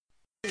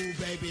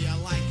baby, I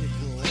like it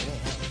raw.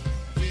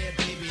 Yeah,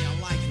 baby, I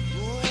like it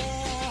raw.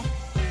 Oh,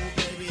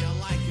 baby, I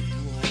like it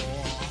raw.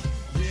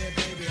 Yeah,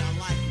 baby, I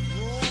like it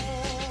raw.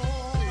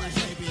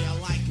 Baby, I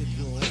like it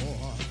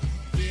raw.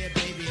 Yeah,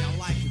 baby, I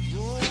like it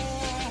raw.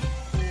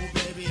 Oh,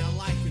 baby, I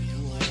like it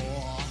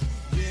raw.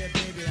 Yeah,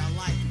 baby, I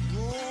like it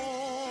raw.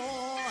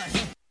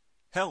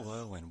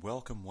 Hello and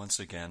welcome once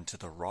again to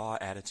the Raw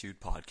Attitude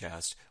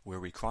Podcast, where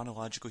we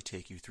chronologically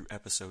take you through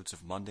episodes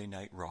of Monday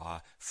Night Raw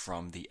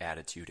from the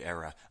Attitude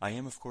Era. I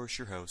am, of course,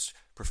 your host,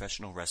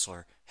 professional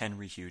wrestler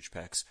Henry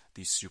Hugepex,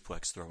 the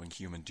suplex-throwing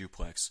human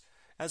duplex.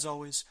 As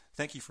always,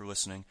 thank you for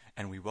listening,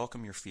 and we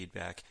welcome your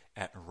feedback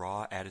at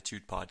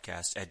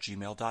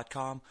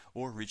rawattitudepodcast@gmail.com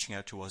or reaching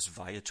out to us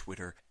via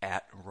Twitter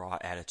at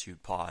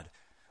rawattitudepod.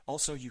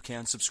 Also, you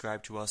can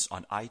subscribe to us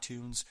on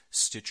iTunes,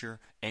 Stitcher,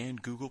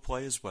 and Google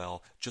Play as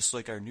well, just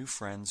like our new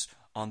friends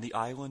on the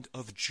island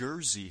of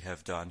Jersey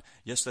have done.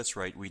 Yes, that's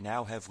right, we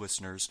now have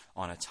listeners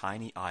on a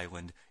tiny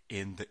island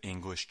in the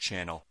English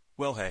Channel.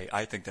 Well, hey,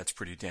 I think that's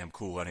pretty damn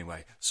cool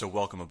anyway, so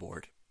welcome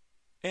aboard.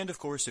 And of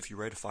course, if you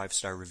write a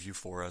 5-star review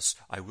for us,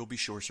 I will be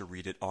sure to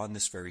read it on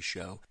this very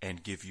show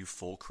and give you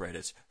full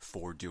credit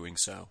for doing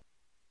so.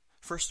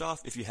 First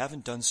off, if you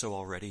haven't done so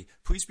already,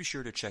 please be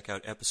sure to check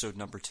out episode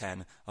number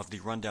 10 of the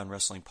Rundown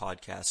Wrestling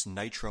Podcast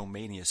Nitro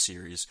Mania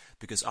series,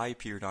 because I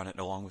appeared on it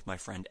along with my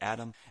friend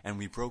Adam, and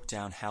we broke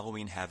down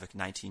Halloween Havoc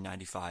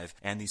 1995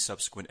 and the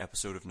subsequent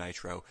episode of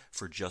Nitro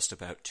for just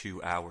about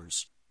 2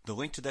 hours. The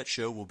link to that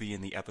show will be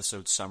in the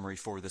episode summary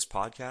for this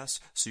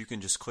podcast, so you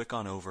can just click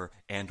on over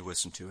and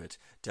listen to it.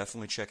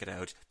 Definitely check it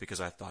out,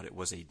 because I thought it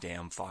was a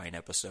damn fine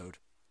episode.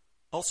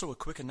 Also, a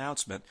quick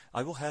announcement,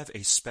 I will have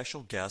a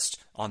special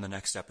guest on the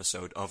next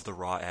episode of the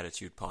Raw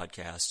Attitude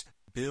Podcast.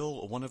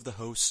 Bill, one of the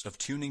hosts of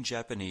Tuning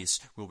Japanese,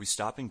 will be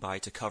stopping by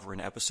to cover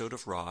an episode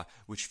of Raw,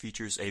 which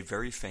features a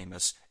very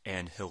famous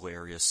and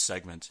hilarious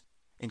segment.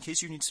 In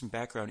case you need some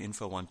background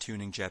info on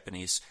Tuning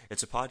Japanese,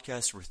 it's a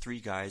podcast where 3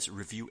 guys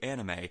review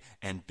anime,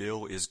 and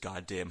Bill is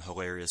goddamn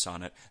hilarious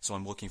on it, so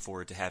I'm looking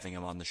forward to having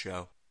him on the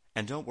show.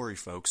 And don't worry,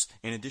 folks,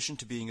 in addition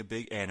to being a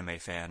big anime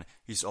fan,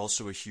 he's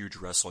also a huge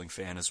wrestling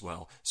fan as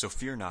well, so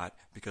fear not,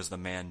 because the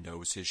man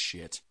knows his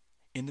shit.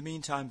 In the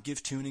meantime,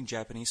 give Tuning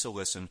Japanese a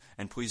listen,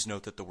 and please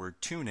note that the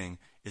word tuning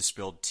is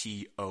spelled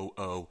Tooning,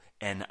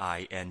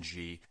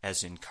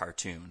 as in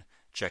cartoon.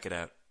 Check it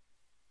out.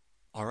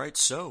 Alright,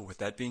 so, with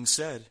that being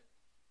said,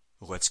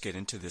 let's get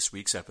into this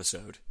week's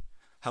episode.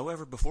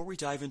 However, before we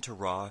dive into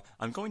Raw,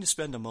 I'm going to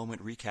spend a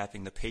moment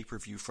recapping the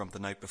pay-per-view from the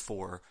night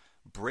before,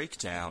 break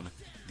down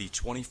the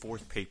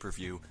 24th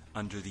pay-per-view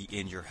under the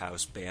In Your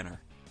House banner.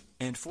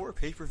 And for a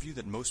pay-per-view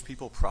that most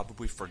people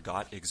probably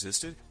forgot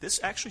existed, this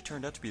actually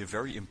turned out to be a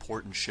very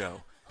important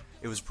show.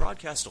 It was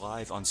broadcast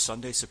live on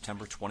Sunday,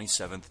 September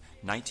 27th,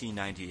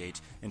 1998,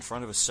 in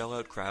front of a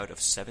sellout crowd of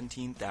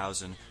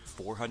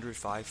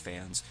 17,405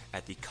 fans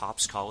at the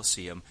Copps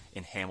Coliseum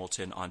in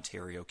Hamilton,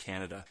 Ontario,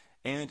 Canada.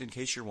 And in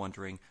case you're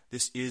wondering,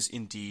 this is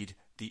indeed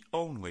the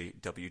only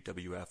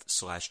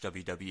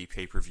WWF/WWE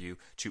pay-per-view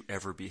to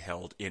ever be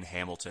held in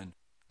Hamilton.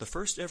 The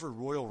first ever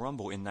Royal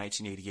Rumble in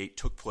 1988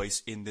 took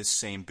place in this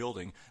same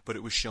building, but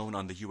it was shown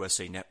on the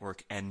USA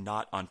Network and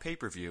not on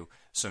pay-per-view,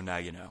 so now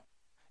you know.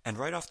 And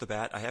right off the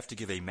bat, I have to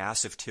give a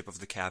massive tip of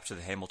the cap to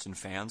the Hamilton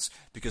fans,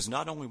 because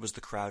not only was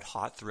the crowd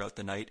hot throughout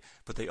the night,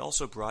 but they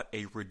also brought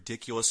a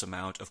ridiculous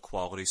amount of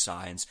quality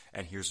signs,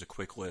 and here's a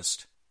quick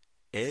list.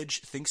 Edge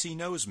thinks he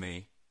knows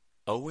me.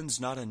 Owen's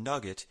not a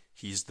nugget,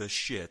 he's the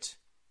shit.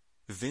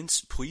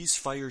 Vince, please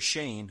fire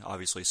Shane.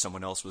 Obviously,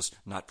 someone else was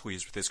not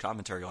pleased with his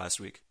commentary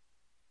last week.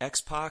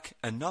 X-Pac,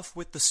 enough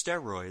with the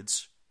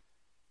steroids.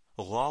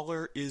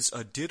 Lawler is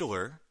a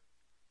diddler.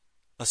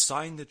 A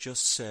sign that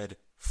just said,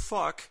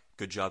 fuck.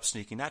 Good job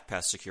sneaking that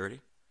past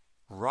security.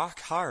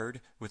 Rock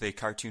hard, with a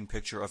cartoon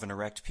picture of an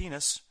erect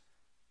penis.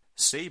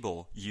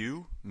 Sable,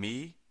 you,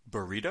 me,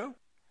 burrito.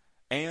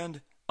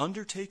 And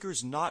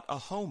Undertaker's not a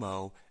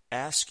homo,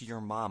 ask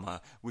your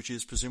mama, which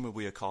is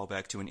presumably a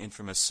callback to an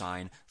infamous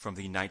sign from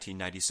the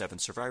 1997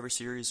 Survivor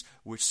Series,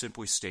 which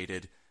simply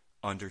stated,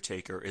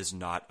 Undertaker is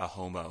not a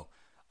homo.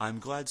 I'm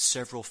glad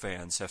several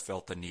fans have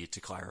felt the need to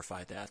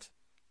clarify that.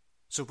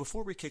 So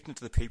before we kicked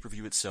into the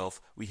pay-per-view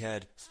itself, we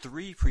had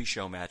 3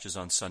 pre-show matches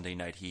on Sunday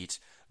Night Heat.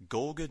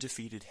 Golga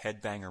defeated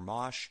Headbanger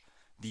Mosh.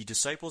 The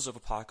Disciples of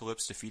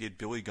Apocalypse defeated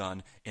Billy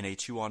Gunn in a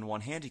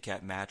 2-on-1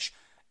 handicap match.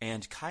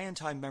 And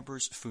Kaientai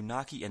members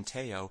Funaki and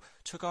Teo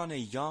took on a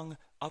young,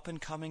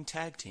 up-and-coming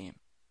tag team.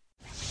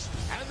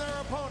 And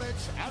their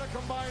opponents, at a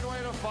combined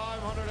weight of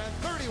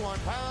 531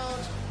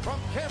 pounds,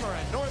 from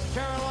Cameron, North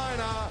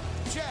Carolina,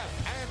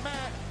 Jeff and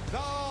Matt, the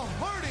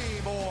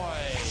Hardy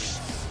Boys.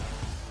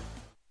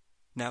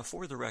 Now,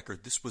 for the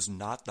record, this was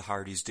not the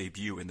Hardys'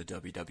 debut in the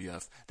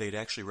WWF. They had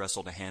actually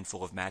wrestled a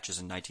handful of matches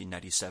in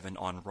 1997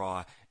 on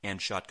Raw and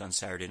Shotgun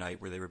Saturday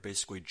Night, where they were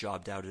basically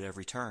jobbed out at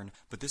every turn,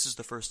 but this is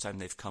the first time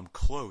they've come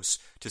close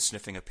to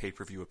sniffing a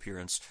pay-per-view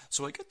appearance,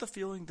 so I get the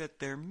feeling that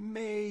there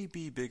may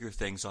be bigger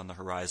things on the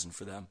horizon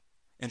for them.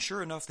 And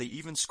sure enough, they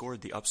even scored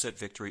the upset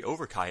victory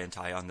over Kai and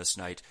Tai on this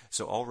night,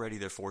 so already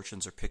their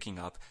fortunes are picking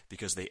up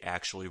because they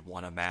actually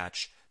won a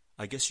match.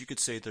 I guess you could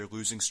say their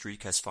losing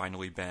streak has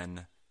finally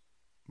been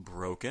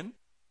broken?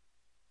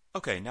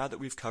 Okay, now that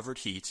we've covered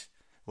Heat,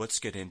 let's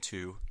get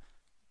into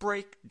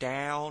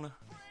Breakdown.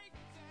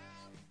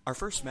 Our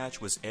first match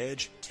was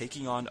Edge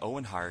taking on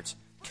Owen Hart,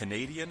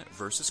 Canadian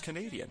versus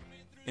Canadian.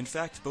 In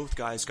fact, both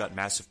guys got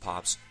massive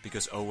pops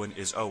because Owen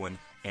is Owen,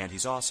 and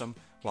he's awesome,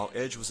 while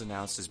Edge was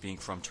announced as being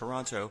from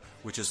Toronto,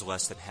 which is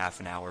less than half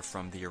an hour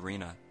from the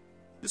arena.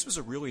 This was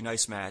a really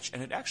nice match,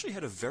 and it actually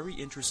had a very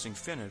interesting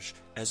finish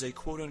as a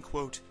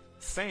quote-unquote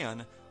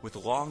fan with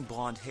long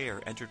blonde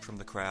hair entered from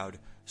the crowd,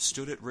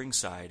 stood at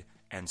ringside,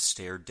 and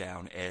stared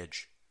down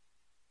Edge.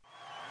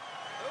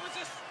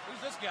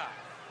 Who's this guy?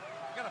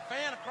 We got a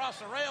fan across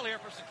the rail here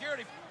for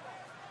security.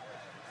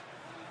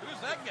 Who's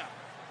that guy?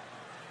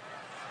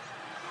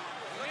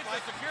 Get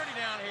the security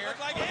down here. Looks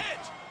like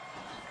Edge.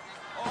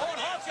 Oh, Owen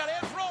Hart's got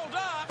Edge rolled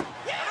up.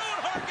 Yeah. And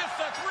Owen Hart gets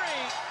the 3.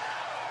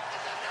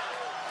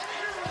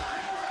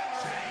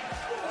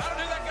 I don't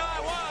know who that guy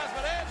was,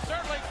 but Edge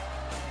certainly.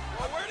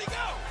 Well, where'd he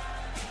go?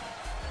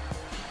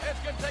 Edge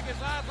couldn't take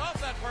his eyes off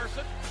that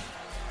person.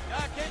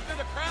 Guy came through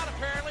the crowd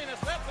apparently and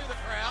has left through the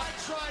crowd. I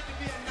tried to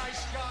be a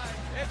nice guy.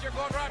 Edge, you're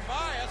going right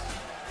by us.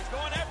 He's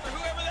going after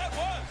whoever that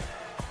was.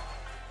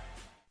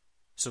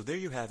 So there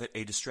you have it,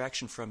 a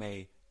distraction from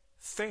a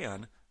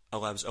fan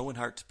allows Owen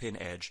Hart to pin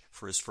Edge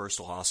for his first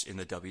loss in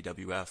the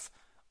WWF.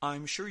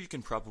 I'm sure you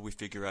can probably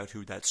figure out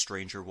who that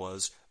stranger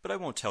was, but I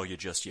won't tell you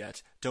just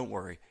yet. Don't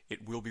worry,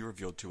 it will be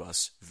revealed to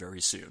us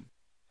very soon.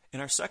 In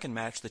our second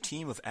match, the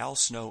team of Al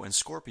Snow and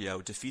Scorpio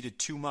defeated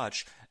Too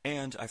Much,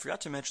 and I forgot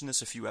to mention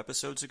this a few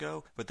episodes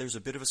ago, but there's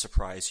a bit of a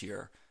surprise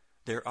here.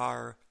 There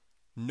are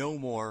no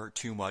more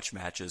Too Much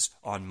matches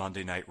on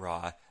Monday Night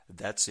Raw.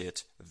 That's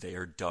it.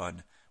 They're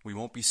done. We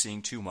won't be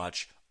seeing Too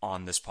Much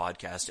on this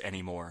podcast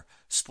anymore.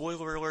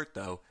 Spoiler alert,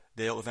 though,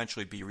 they'll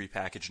eventually be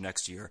repackaged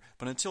next year,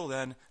 but until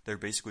then, they're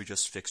basically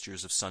just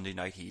fixtures of Sunday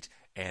Night Heat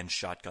and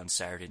Shotgun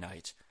Saturday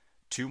Night.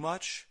 Too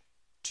much?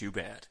 Too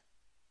bad.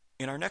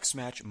 In our next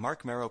match,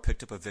 Mark Merrow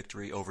picked up a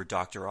victory over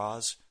Dr.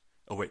 Oz.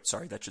 Oh wait,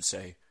 sorry, that should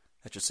say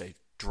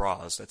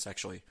Draws. That's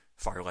actually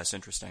far less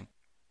interesting.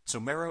 So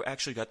Merrow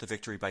actually got the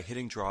victory by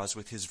hitting Draws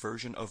with his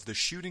version of the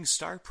shooting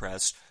star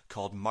press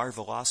called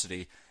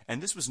Marvelocity,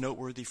 and this was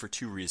noteworthy for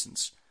 2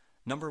 reasons.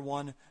 Number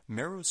 1,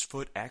 Merrow's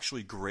foot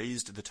actually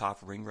grazed the top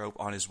ring rope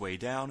on his way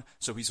down,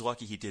 so he's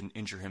lucky he didn't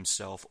injure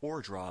himself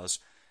or Draws.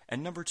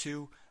 And number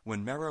 2,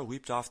 when Merrow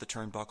leaped off the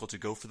turnbuckle to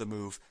go for the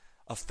move,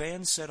 a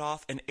fan set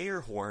off an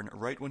air horn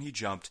right when he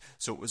jumped,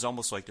 so it was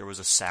almost like there was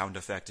a sound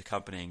effect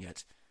accompanying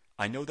it.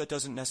 I know that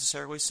doesn't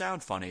necessarily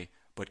sound funny,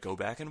 but go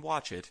back and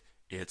watch it.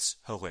 It's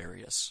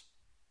hilarious.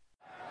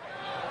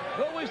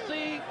 Will we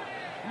see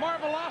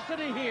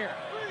Marvelocity here?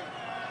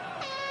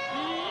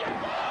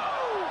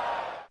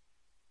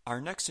 Our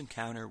next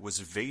encounter was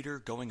Vader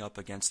going up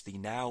against the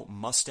now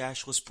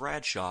mustacheless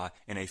Bradshaw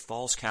in a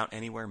Falls Count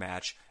Anywhere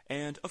match,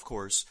 and, of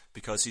course,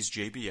 because he's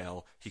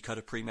JBL, he cut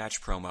a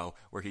pre-match promo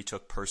where he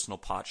took personal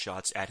pot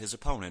shots at his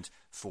opponent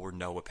for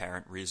no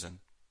apparent reason.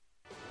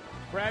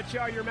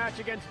 Bradshaw, your match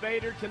against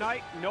Vader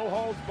tonight, no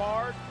holds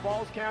barred,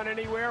 Falls Count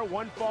Anywhere,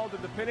 1 fall to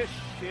the finish.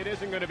 It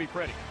isn't going to be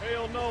pretty.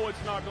 Hell no,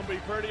 it's not going to be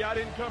pretty. I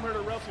didn't come here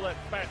to wrestle that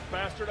fat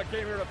bastard. I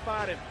came here to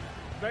fight him.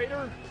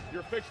 Vader,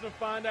 you're fixing to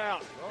find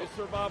out. It's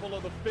survival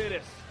of the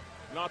fittest,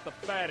 not the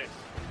fattest.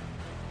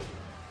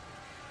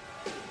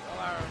 Well,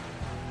 I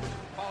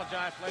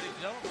apologize, ladies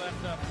and gentlemen,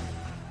 for that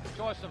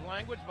choice of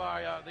language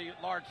by the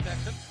large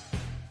Texan.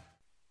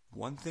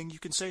 One thing you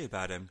can say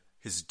about him,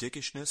 his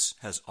dickishness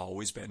has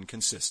always been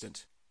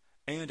consistent.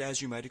 And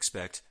as you might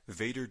expect,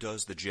 Vader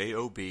does the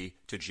J.O.B.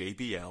 to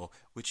JBL,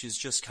 which is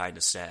just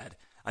kinda sad.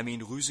 I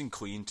mean, losing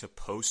clean to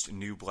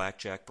post-new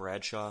Blackjack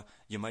Bradshaw,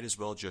 you might as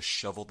well just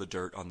shovel the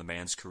dirt on the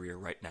man's career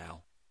right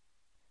now.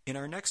 In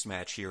our next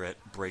match here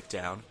at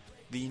Breakdown,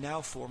 the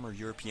now former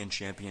European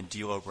champion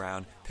D'Lo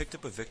Brown picked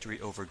up a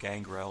victory over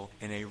Gangrel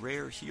in a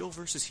rare heel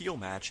versus heel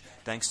match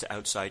thanks to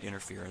outside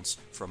interference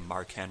from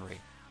Mark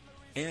Henry.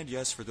 And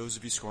yes, for those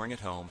of you scoring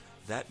at home,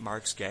 that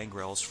marks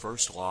Gangrel's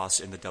first loss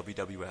in the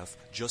WWF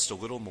just a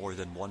little more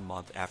than 1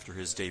 month after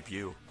his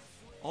debut.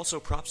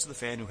 Also, props to the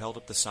fan who held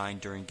up the sign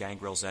during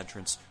Gangrel's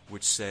entrance,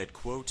 which said,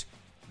 quote,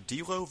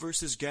 "D'Lo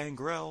versus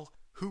Gangrel,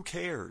 who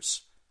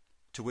cares?"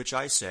 To which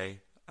I say,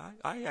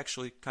 I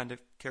actually kind of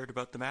cared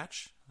about the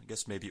match. I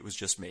guess maybe it was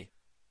just me.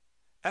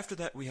 After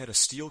that, we had a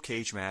steel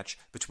cage match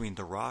between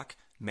The Rock,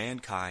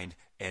 Mankind,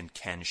 and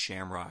Ken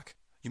Shamrock.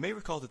 You may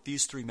recall that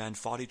these 3 men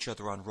fought each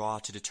other on Raw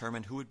to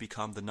determine who would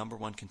become the number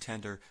 1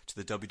 contender to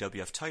the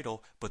WWF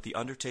title, but The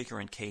Undertaker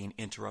and Kane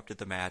interrupted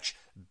the match,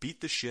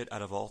 beat the shit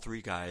out of all 3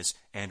 guys,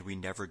 and we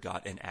never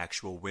got an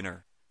actual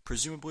winner.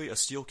 Presumably, a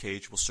steel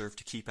cage will serve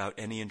to keep out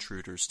any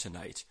intruders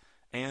tonight.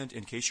 And,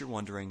 in case you're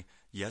wondering,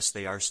 yes,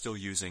 they are still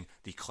using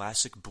the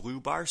classic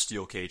blue bar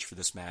steel cage for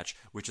this match,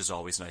 which is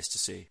always nice to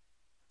see.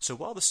 So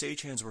while the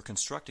stagehands were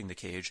constructing the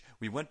cage,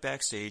 we went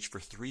backstage for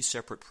 3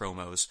 separate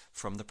promos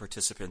from the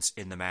participants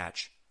in the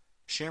match.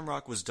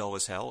 Shamrock was dull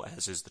as hell,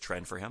 as is the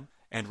trend for him,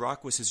 and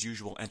Rock was his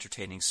usual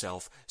entertaining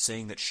self,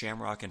 saying that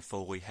Shamrock and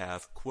Foley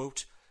have,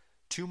 quote,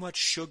 too much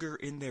sugar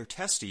in their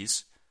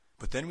testes.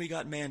 But then we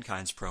got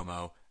Mankind's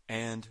promo,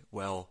 and,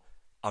 well,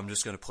 I'm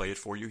just going to play it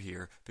for you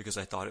here because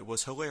I thought it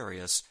was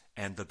hilarious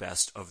and the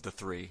best of the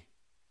three.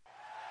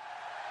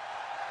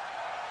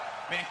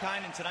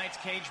 Mankind, in tonight's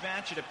cage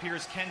match, it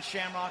appears Ken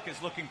Shamrock is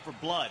looking for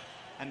blood,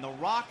 and The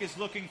Rock is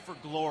looking for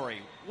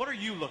glory. What are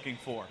you looking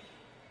for?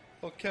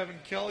 Well, Kevin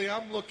Kelly,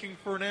 I'm looking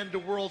for an end to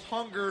world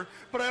hunger,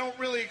 but I don't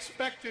really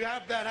expect to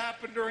have that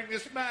happen during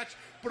this match.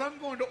 But I'm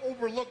going to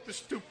overlook the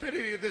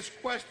stupidity of this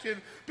question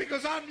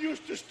because I'm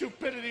used to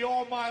stupidity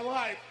all my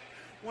life.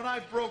 When I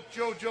broke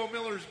JoJo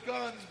Miller's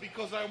guns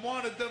because I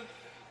wanted them,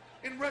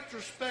 in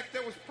retrospect,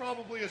 that was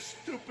probably a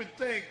stupid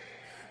thing.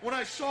 When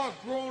I saw a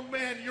grown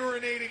man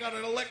urinating on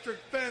an electric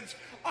fence,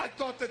 I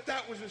thought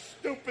that was a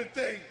stupid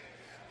thing.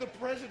 The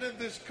president of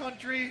this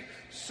country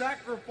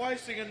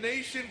sacrificing a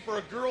nation for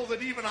a girl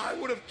that even I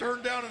would have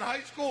turned down in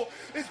high school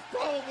is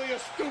probably a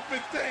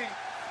stupid thing.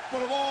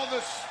 But of all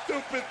the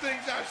stupid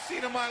things I've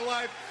seen in my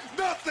life,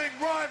 nothing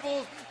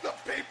rivals the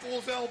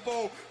people's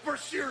elbow for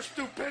sheer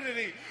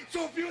stupidity.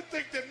 So if you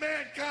think that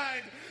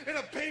Mankind in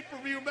a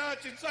pay-per-view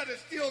match inside a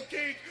steel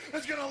cage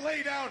is going to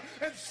lay down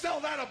and sell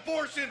that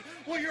abortion,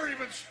 well, you're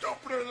even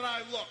stupider than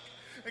I look.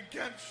 And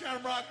Ken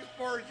Shamrock, as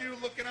far as you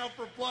looking out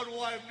for blood,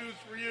 well, I have news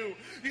for you.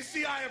 You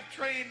see, I have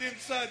trained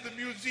inside the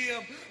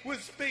museum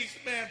with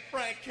Spaceman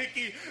Frank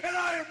Hickey, and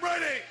I am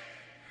ready.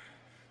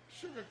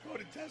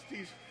 Sugar-coated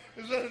testes.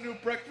 Is that a new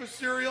breakfast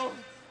cereal?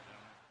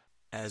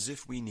 As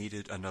if we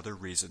needed another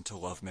reason to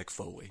love Mick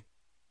Foley.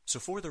 So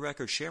for the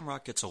record,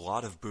 Shamrock gets a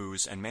lot of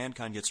boos, and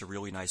Mankind gets a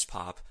really nice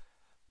pop,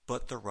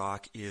 but The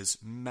Rock is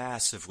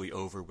massively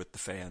over with the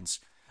fans.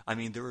 I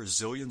mean, there are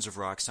zillions of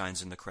Rock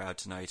signs in the crowd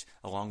tonight,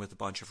 along with a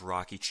bunch of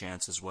Rocky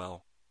chants as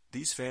well.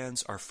 These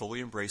fans are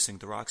fully embracing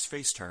The Rock's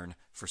face turn,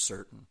 for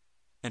certain.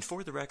 And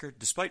for the record,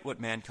 despite what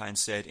Mankind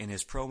said in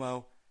his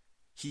promo,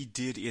 he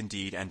did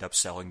indeed end up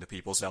selling the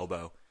people's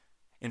elbow.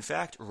 In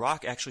fact,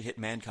 Rock actually hit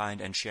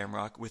Mankind and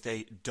Shamrock with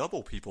a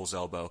double people's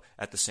elbow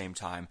at the same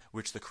time,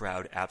 which the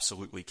crowd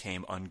absolutely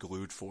came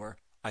unglued for.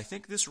 I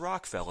think this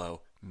Rock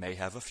fellow may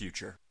have a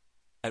future.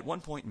 At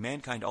one point,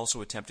 Mankind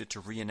also attempted to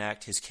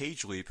reenact his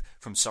cage leap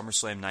from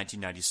SummerSlam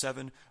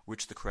 1997,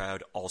 which the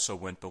crowd also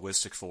went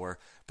ballistic for,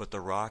 but The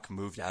Rock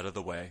moved out of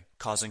the way,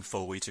 causing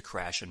Foley to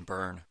crash and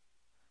burn.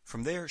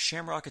 From there,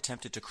 Shamrock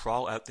attempted to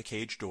crawl out the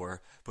cage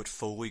door, but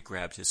Foley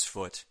grabbed his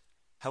foot.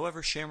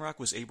 However, Shamrock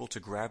was able to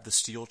grab the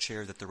steel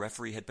chair that the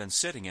referee had been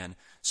sitting in,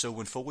 so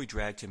when Foley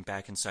dragged him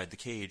back inside the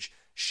cage,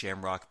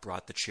 Shamrock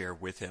brought the chair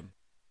with him.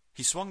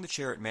 He swung the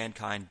chair at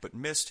Mankind but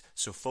missed,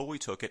 so Foley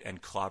took it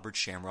and clobbered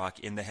Shamrock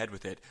in the head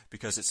with it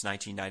because it's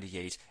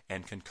 1998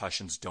 and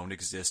concussions don't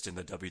exist in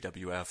the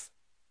WWF.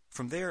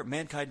 From there,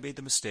 Mankind made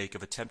the mistake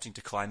of attempting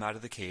to climb out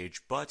of the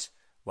cage, but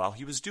while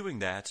he was doing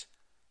that,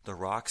 The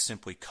Rock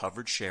simply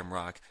covered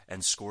Shamrock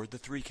and scored the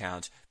 3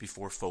 count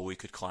before Foley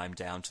could climb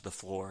down to the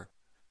floor.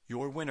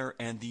 Your winner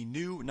and the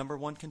new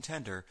 #1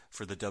 contender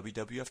for the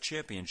WWF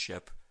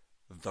Championship,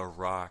 The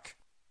Rock.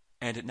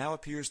 And it now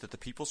appears that the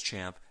People's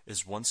Champ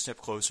is one step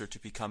closer to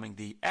becoming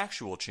the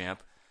actual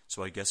champ,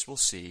 so I guess we'll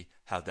see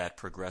how that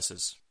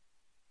progresses.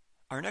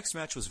 Our next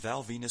match was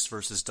Val Venis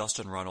versus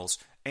Dustin Runnels,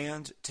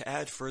 and to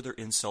add further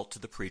insult to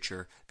the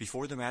preacher,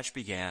 before the match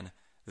began,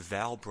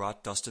 Val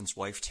brought Dustin's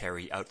wife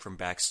Terry out from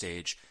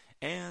backstage,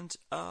 and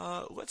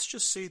let's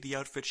just say the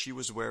outfit she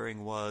was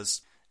wearing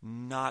was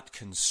not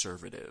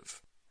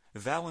conservative.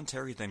 Val and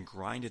Terry then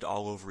grinded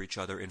all over each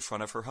other in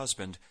front of her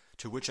husband,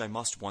 to which I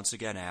must once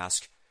again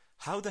ask,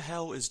 how the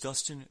hell is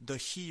Dustin the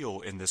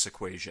heel in this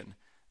equation?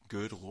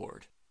 Good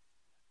Lord.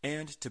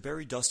 And to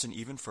bury Dustin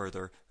even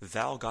further,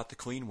 Val got the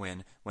clean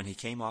win when he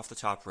came off the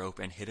top rope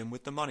and hit him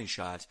with the money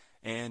shot,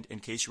 and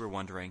in case you were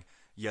wondering,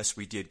 yes,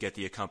 we did get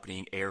the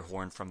accompanying air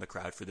horn from the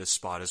crowd for this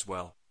spot as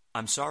well.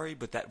 I'm sorry,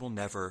 but that will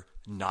never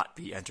not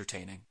be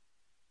entertaining.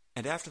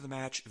 And after the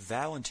match,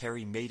 Val and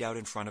Terry made out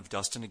in front of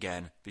Dustin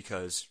again,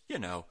 because, you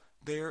know,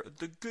 they're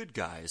the good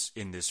guys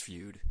in this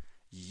feud.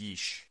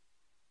 Yeesh.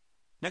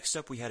 Next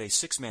up, we had a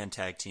 6-man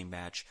tag team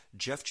match,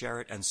 Jeff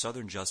Jarrett and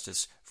Southern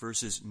Justice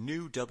versus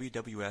new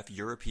WWF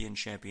European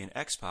Champion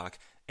X-Pac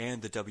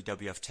and the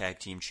WWF Tag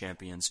Team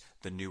Champions,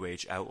 the New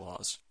Age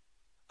Outlaws.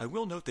 I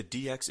will note that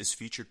DX is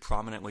featured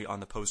prominently on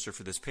the poster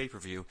for this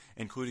pay-per-view,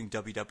 including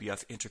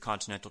WWF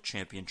Intercontinental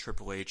Champion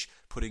Triple H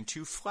putting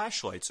 2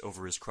 flashlights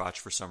over his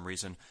crotch for some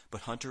reason,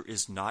 but Hunter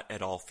is not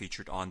at all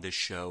featured on this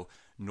show,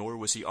 nor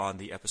was he on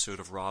the episode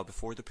of Raw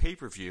before the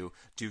pay-per-view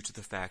due to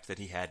the fact that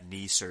he had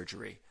knee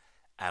surgery.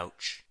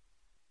 Ouch.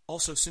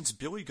 Also, since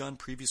Billy Gunn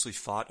previously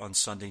fought on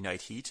Sunday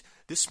Night Heat,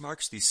 this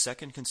marks the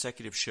 2nd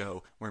consecutive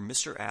show where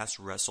Mr. Ass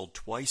wrestled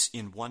twice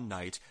in one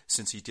night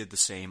since he did the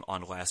same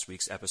on last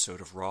week's episode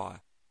of Raw.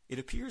 It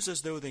appears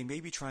as though they may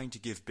be trying to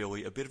give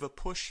Billy a bit of a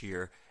push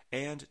here,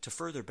 and to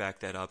further back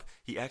that up,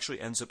 he actually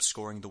ends up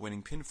scoring the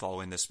winning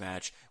pinfall in this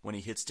match when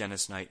he hits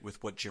Dennis Knight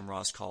with what Jim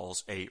Ross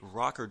calls a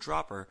rocker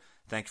dropper.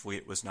 Thankfully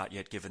it was not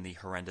yet given the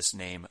horrendous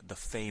name, the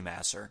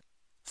Fame-Asser.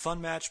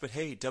 Fun match, but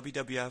hey,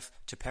 WWF,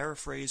 to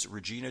paraphrase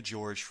Regina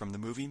George from the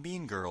movie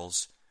Mean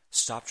Girls,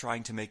 stop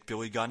trying to make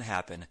Billy Gunn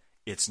happen.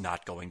 It's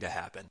not going to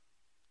happen.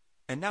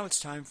 And now it's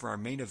time for our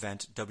main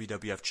event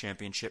WWF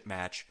Championship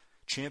match.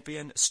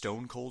 Champion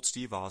Stone Cold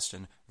Steve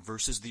Austin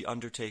versus The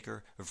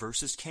Undertaker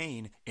versus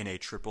Kane in a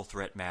triple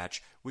threat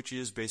match, which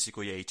is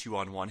basically a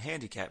 2-on-1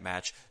 handicap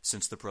match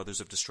since the Brothers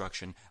of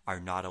Destruction are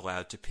not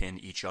allowed to pin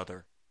each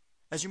other.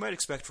 As you might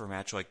expect for a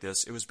match like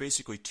this, it was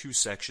basically two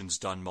sections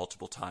done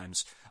multiple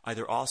times.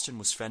 Either Austin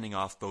was fending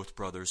off both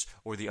brothers,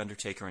 or The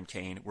Undertaker and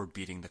Kane were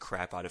beating the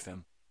crap out of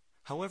him.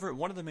 However,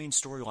 one of the main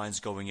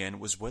storylines going in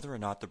was whether or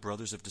not the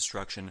Brothers of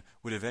Destruction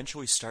would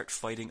eventually start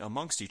fighting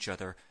amongst each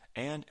other,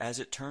 and as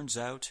it turns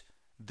out,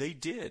 they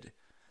did.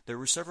 There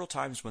were several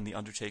times when The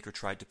Undertaker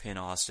tried to pin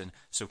Austin,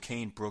 so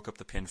Kane broke up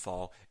the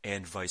pinfall,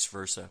 and vice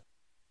versa.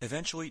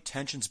 Eventually,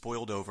 tensions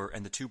boiled over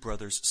and the two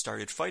brothers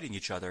started fighting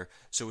each other,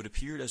 so it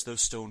appeared as though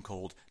Stone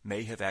Cold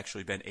may have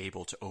actually been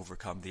able to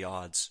overcome the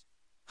odds.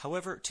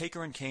 However,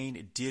 Taker and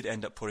Kane did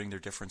end up putting their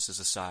differences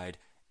aside,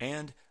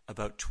 and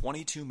about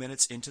 22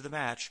 minutes into the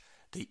match,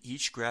 they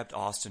each grabbed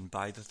Austin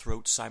by the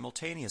throat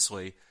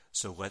simultaneously,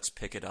 so let's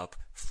pick it up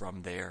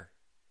from there.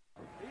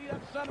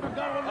 Son of a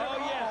gun will never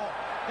yes.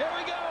 Here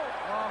we go.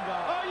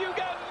 All you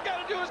guys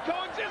got to do is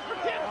coexist for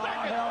 10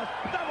 seconds.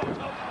 Double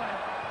choke slam.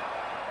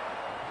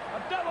 A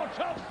double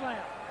choke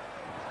slam.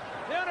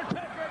 The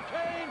Undertaker and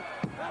Kane.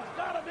 That's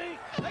got to be.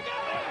 They got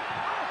it.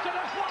 Austin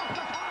has lost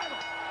the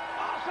title.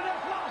 Austin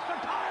has lost the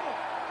title.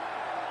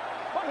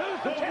 But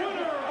who's the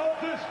winner of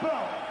this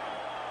bout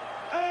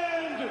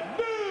and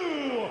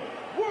new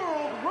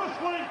World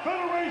Wrestling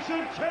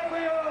Federation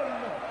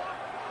champion?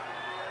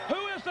 Who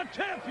is the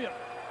champion?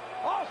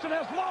 Austin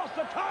has lost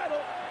the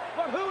title,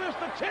 but who is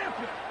the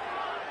champion?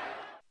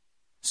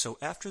 So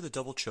after the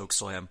double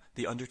chokeslam,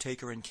 The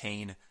Undertaker and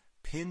Kane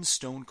pinned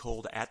Stone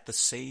Cold at the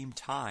same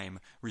time,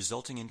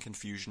 resulting in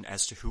confusion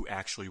as to who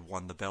actually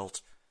won the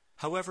belt.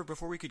 However,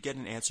 before we could get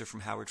an answer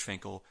from Howard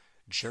Finkel,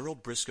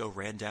 Gerald Briscoe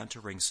ran down to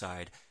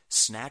ringside,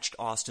 snatched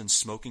Austin's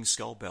Smoking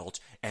Skull belt,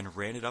 and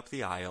ran it up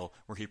the aisle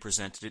where he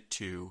presented it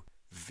to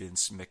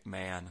Vince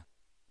McMahon.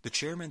 The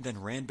chairman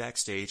then ran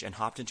backstage and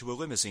hopped into a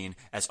limousine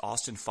as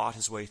Austin fought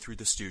his way through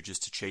the Stooges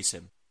to chase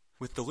him.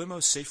 With the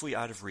limo safely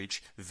out of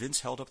reach, Vince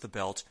held up the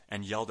belt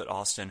and yelled at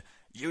Austin,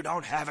 "You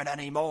don't have it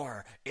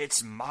anymore!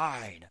 It's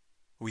mine!"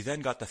 We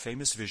then got the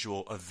famous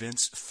visual of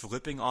Vince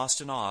flipping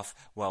Austin off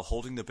while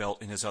holding the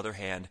belt in his other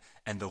hand,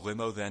 and the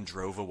limo then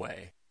drove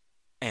away.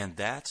 And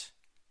that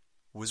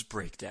was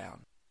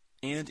Breakdown.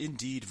 And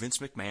indeed, Vince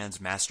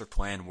McMahon's master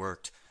plan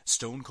worked.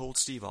 Stone Cold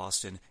Steve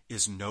Austin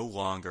is no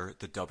longer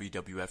the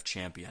WWF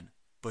champion.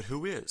 But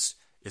who is?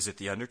 Is it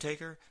The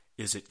Undertaker?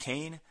 Is it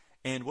Kane?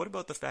 And what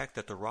about the fact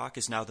that The Rock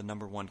is now the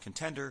 #1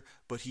 contender,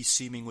 but he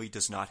seemingly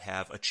does not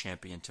have a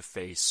champion to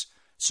face?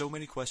 So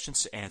many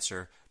questions to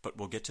answer, but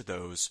we'll get to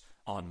those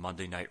on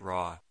Monday Night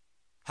Raw.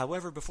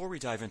 However, before we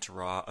dive into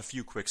Raw, a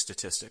few quick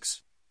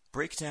statistics.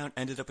 Breakdown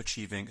ended up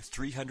achieving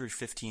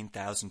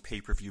 315,000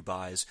 pay-per-view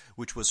buys,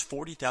 which was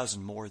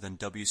 40,000 more than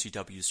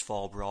WCW's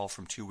Fall Brawl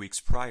from 2 weeks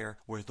prior,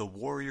 where the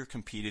Warrior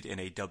competed in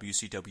a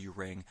WCW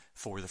ring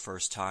for the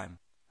first time.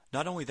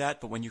 Not only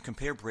that, but when you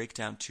compare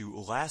Breakdown to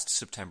last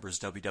September's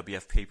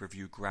WWF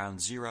pay-per-view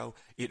Ground Zero,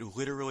 it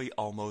literally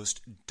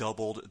almost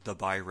doubled the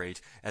buy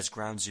rate, as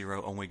Ground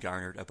Zero only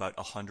garnered about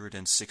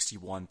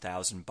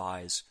 161,000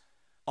 buys.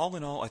 All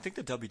in all, I think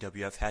the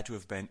WWF had to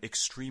have been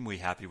extremely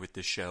happy with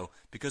this show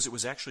because it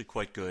was actually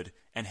quite good,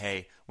 and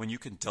hey, when you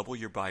can double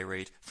your buy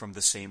rate from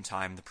the same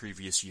time the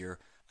previous year,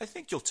 I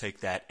think you'll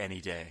take that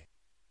any day.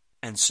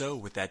 And so,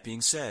 with that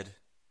being said,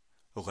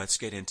 let's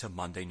get into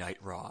Monday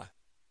Night Raw.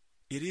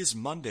 It is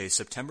Monday,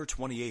 September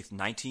 28th,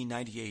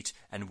 1998,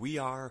 and we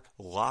are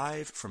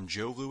live from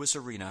Joe Louis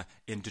Arena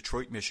in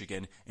Detroit,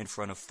 Michigan, in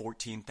front of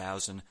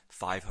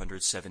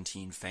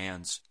 14,517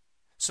 fans.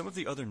 Some of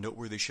the other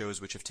noteworthy shows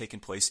which have taken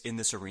place in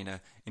this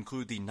arena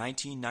include the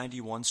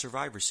 1991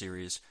 Survivor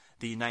Series,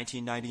 the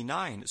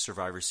 1999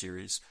 Survivor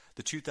Series,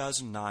 the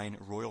 2009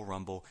 Royal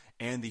Rumble,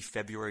 and the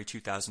February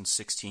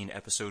 2016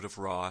 episode of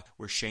Raw,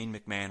 where Shane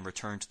McMahon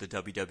returned to the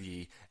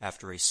WWE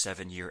after a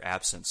 7-year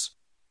absence.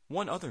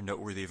 One other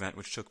noteworthy event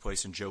which took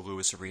place in Joe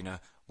Louis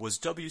Arena was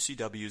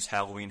WCW's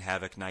Halloween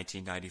Havoc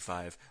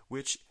 1995,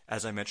 which,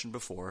 as I mentioned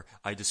before,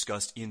 I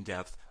discussed in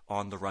depth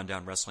on the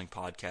Rundown Wrestling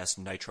Podcast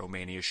Nitro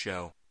Mania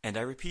show. And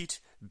I repeat,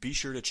 be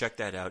sure to check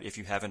that out if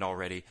you haven't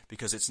already,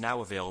 because it's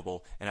now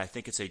available, and I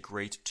think it's a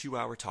great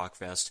 2-hour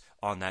talkfest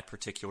on that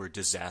particular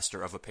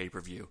disaster of a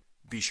pay-per-view.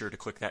 Be sure to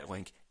click that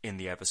link in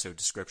the episode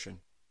description.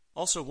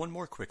 Also, one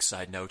more quick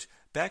side note.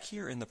 Back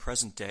here in the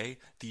present day,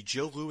 the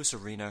Joe Louis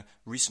Arena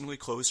recently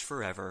closed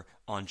forever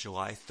on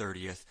July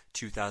 30th,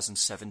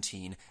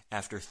 2017,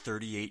 after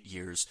 38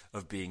 years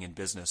of being in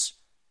business.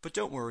 But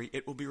don't worry,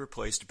 it will be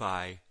replaced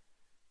by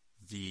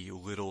the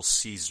Little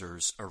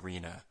Caesars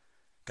Arena.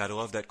 Gotta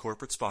love that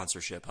corporate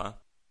sponsorship, huh?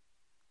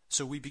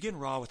 So we begin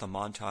Raw with a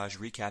montage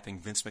recapping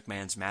Vince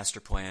McMahon's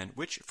master plan,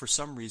 which, for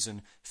some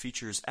reason,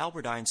 features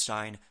Albert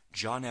Einstein,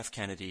 John F.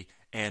 Kennedy,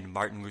 and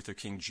Martin Luther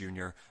King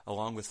Jr.,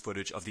 along with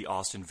footage of the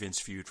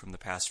Austin-Vince feud from the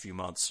past few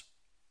months.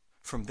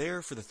 From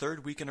there, for the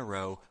third week in a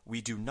row,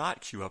 we do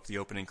not cue up the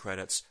opening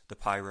credits, the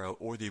pyro,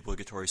 or the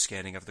obligatory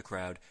scanning of the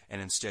crowd,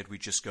 and instead we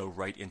just go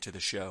right into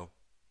the show.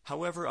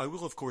 However, I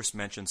will of course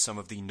mention some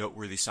of the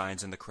noteworthy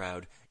signs in the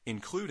crowd,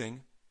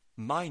 including,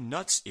 "My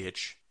nuts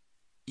itch,"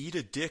 "Eat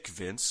a dick,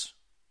 Vince,"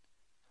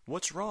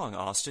 "What's wrong,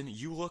 Austin?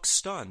 You look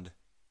stunned,"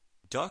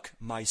 "Duck,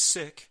 my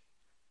sick,"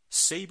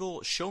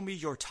 "Sable, show me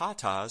your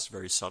tatas,"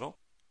 very subtle,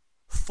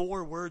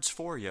 "4 words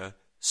for ya,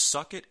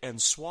 suck it and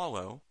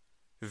swallow,"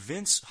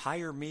 "Vince,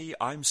 hire me,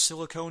 I'm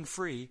silicone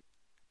free,"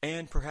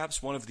 and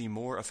perhaps one of the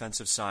more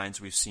offensive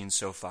signs we've seen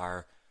so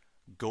far,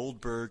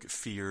 "Goldberg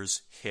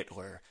fears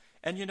Hitler."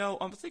 And you know,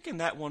 I'm thinking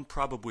that one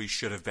probably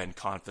should have been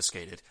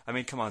confiscated. I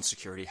mean, come on,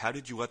 security, how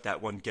did you let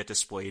that one get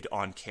displayed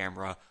on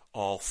camera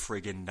all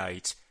friggin'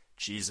 night?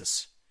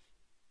 Jesus.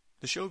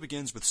 The show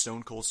begins with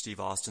Stone Cold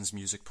Steve Austin's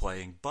music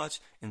playing, but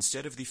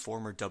instead of the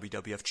former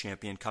WWF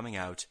champion coming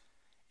out,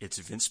 it's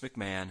Vince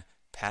McMahon,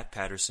 Pat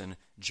Patterson,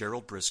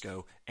 Gerald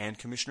Briscoe, and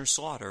Commissioner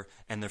Slaughter,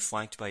 and they're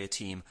flanked by a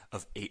team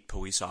of 8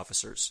 police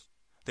officers.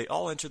 They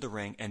all enter the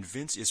ring, and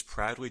Vince is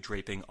proudly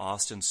draping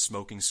Austin's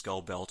smoking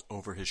skull belt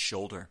over his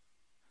shoulder.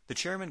 The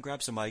chairman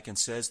grabs a mic and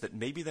says that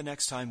maybe the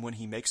next time when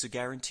he makes a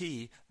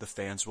guarantee, the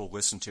fans will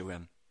listen to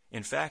him.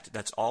 In fact,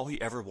 that's all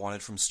he ever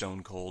wanted from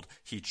Stone Cold.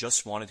 He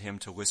just wanted him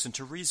to listen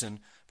to reason,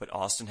 but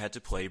Austin had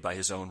to play by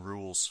his own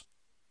rules.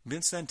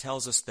 Vince then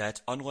tells us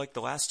that, unlike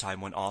the last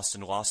time when Austin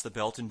lost the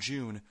belt in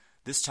June,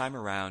 this time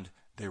around,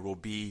 there will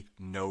be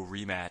no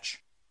rematch.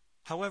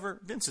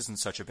 However, Vince isn't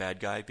such a bad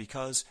guy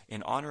because,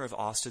 in honor of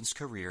Austin's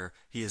career,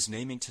 he is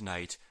naming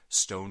tonight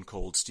Stone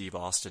Cold Steve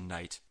Austin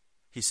Night.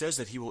 He says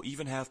that he will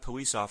even have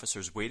police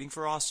officers waiting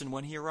for Austin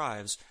when he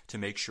arrives to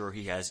make sure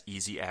he has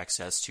easy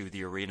access to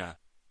the arena.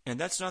 And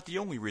that's not the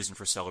only reason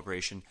for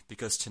celebration,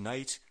 because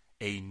tonight,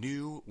 a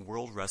new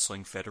World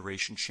Wrestling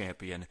Federation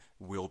champion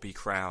will be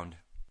crowned.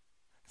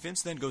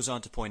 Vince then goes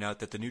on to point out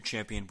that the new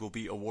champion will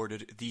be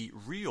awarded the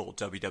real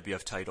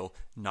WWF title,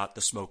 not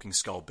the Smoking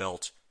Skull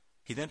belt.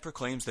 He then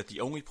proclaims that the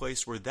only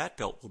place where that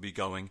belt will be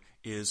going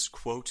is,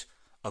 quote,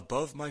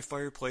 "above my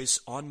fireplace,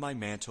 on my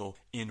mantle,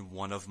 in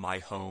one of my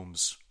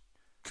homes."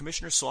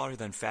 Commissioner Slaughter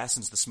then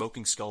fastens the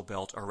Smoking Skull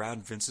belt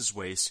around Vince's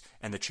waist,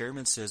 and the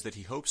chairman says that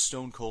he hopes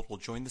Stone Cold will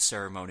join the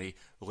ceremony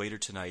later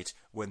tonight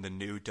when the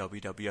new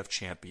WWF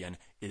champion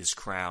is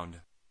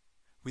crowned.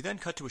 We then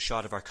cut to a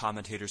shot of our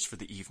commentators for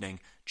the evening,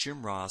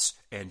 Jim Ross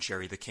and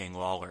Jerry the King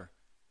Lawler.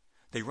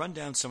 They run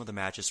down some of the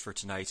matches for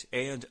tonight,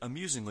 and,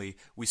 amusingly,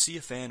 we see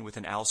a fan with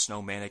an Al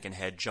Snow mannequin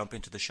head jump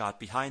into the shot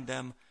behind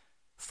them,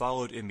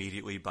 followed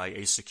immediately by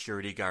a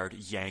security guard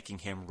yanking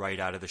him right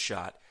out of the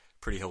shot.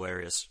 Pretty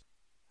hilarious.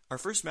 Our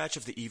first match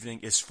of the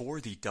evening is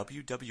for the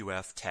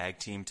WWF Tag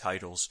Team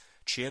titles,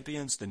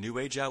 champions the New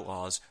Age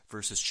Outlaws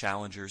versus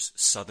challengers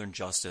Southern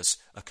Justice,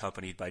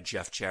 accompanied by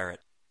Jeff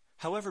Jarrett.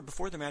 However,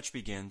 before the match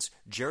begins,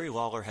 Jerry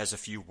Lawler has a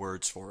few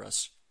words for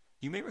us.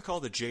 You may recall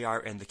that JR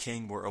and the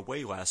King were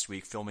away last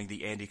week filming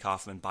the Andy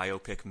Kaufman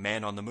biopic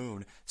Man on the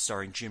Moon,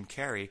 starring Jim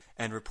Carrey,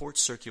 and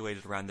reports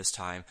circulated around this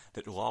time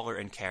that Lawler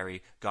and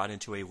Carrey got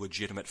into a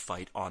legitimate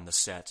fight on the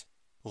set.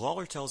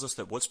 Lawler tells us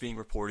that what's being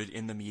reported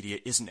in the media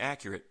isn't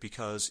accurate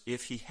because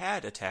if he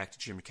had attacked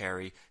Jim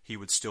Carrey, he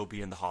would still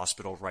be in the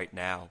hospital right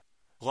now.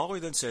 Lawler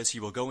then says he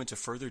will go into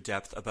further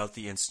depth about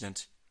the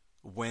incident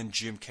when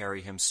Jim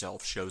Carrey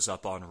himself shows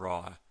up on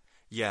Raw.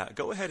 Yeah,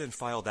 go ahead and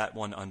file that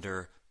one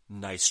under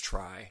nice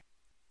try.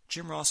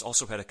 Jim Ross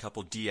also had a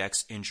couple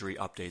DX injury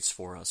updates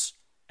for us.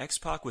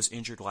 X-Pac was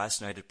injured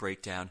last night at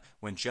Breakdown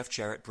when Jeff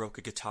Jarrett broke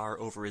a guitar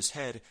over his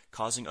head,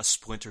 causing a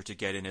splinter to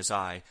get in his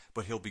eye,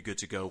 but he'll be good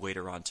to go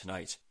later on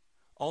tonight.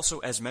 Also,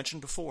 as mentioned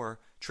before,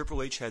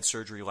 Triple H had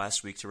surgery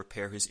last week to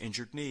repair his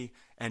injured knee,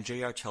 and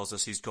JR tells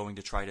us he's going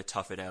to try to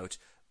tough it out,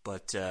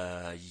 but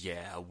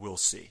yeah, we'll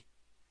see.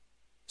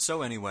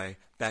 So anyway,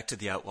 back to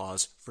the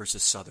Outlaws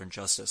versus Southern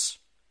Justice.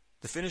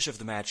 The finish of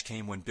the match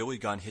came when Billy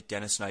Gunn hit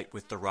Dennis Knight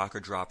with the rocker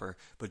dropper,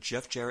 but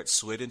Jeff Jarrett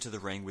slid into the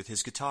ring with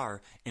his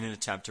guitar in an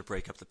attempt to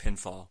break up the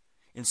pinfall.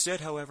 Instead,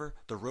 however,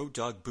 the Road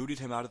Dogg booted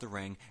him out of the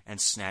ring and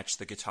snatched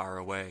the guitar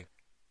away.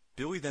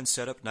 Billy then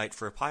set up Knight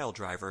for a pile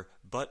driver,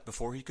 but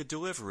before he could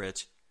deliver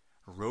it,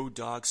 Road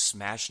Dogg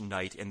smashed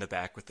Knight in the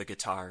back with the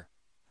guitar.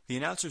 The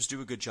announcers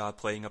do a good job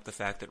playing up the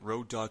fact that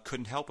Road Dogg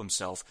couldn't help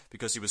himself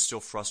because he was still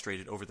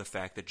frustrated over the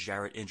fact that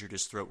Jarrett injured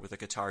his throat with a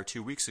guitar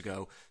 2 weeks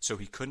ago, so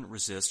he couldn't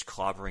resist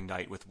clobbering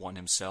Knight with one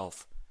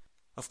himself.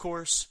 Of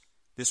course,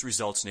 this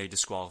results in a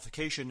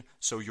disqualification,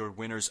 so your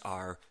winners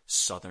are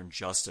Southern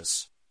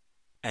Justice.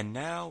 And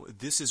now,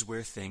 this is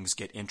where things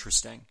get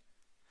interesting.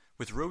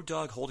 With Road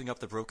Dogg holding up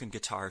the broken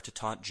guitar to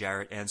taunt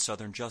Jarrett and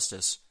Southern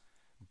Justice,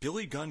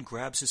 Billy Gunn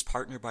grabs his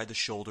partner by the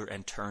shoulder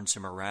and turns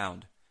him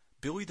around.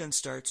 Billy then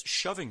starts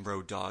shoving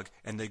Road Dogg,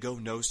 and they go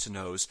nose to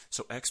nose,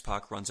 so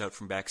X-Pac runs out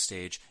from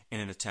backstage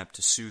in an attempt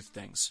to soothe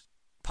things.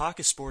 Pac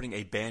is sporting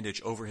a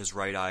bandage over his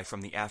right eye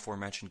from the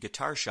aforementioned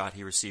guitar shot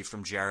he received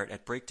from Jarrett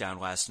at Breakdown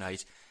last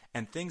night,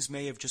 and things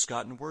may have just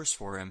gotten worse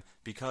for him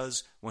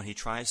because when he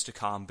tries to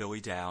calm Billy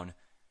down,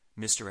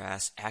 Mr.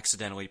 Ass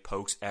accidentally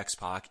pokes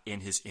X-Pac in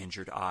his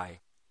injured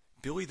eye.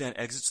 Billy then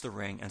exits the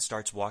ring and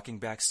starts walking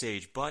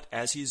backstage, but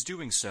as he is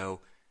doing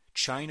so,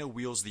 Chyna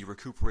wheels the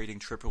recuperating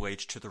Triple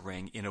H to the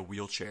ring in a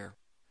wheelchair.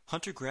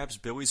 Hunter grabs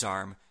Billy's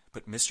arm,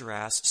 but Mr.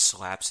 Ass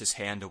slaps his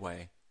hand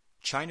away.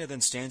 Chyna then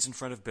stands in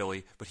front of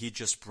Billy, but he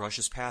just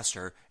brushes past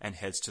her and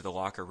heads to the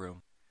locker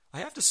room. I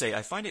have to say,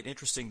 I find it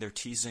interesting they're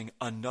teasing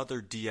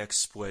another DX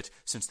split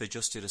since they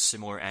just did a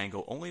similar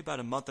angle only about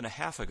a month and a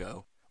half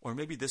ago. Or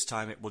maybe this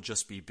time it will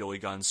just be Billy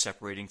Gunn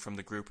separating from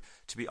the group.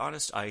 To be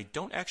honest, I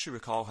don't actually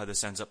recall how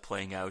this ends up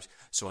playing out,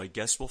 so I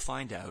guess we'll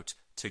find out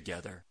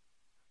together.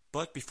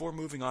 But before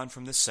moving on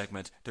from this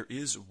segment, there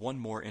is one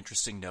more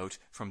interesting note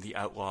from the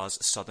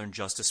Outlaws' Southern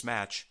Justice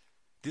match.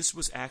 This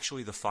was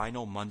actually the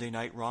final Monday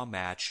Night Raw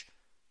match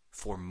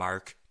for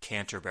Mark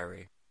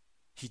Canterbury.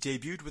 He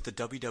debuted with the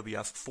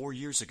WWF 4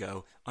 years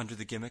ago under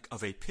the gimmick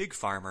of a pig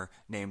farmer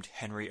named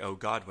Henry O.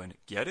 Godwin.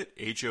 Get it?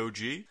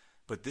 H-O-G?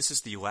 But this is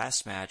the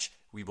last match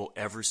we will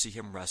ever see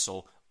him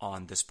wrestle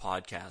on this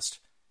podcast.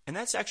 And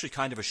that's actually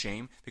kind of a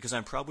shame, because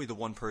I'm probably the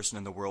one person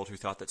in the world who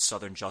thought that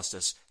Southern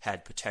Justice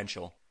had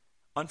potential.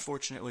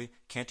 Unfortunately,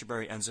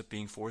 Canterbury ends up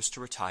being forced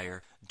to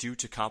retire due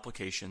to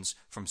complications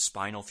from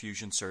spinal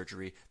fusion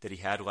surgery that he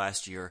had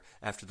last year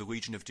after the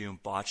Legion of Doom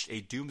botched a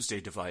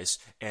doomsday device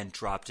and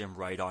dropped him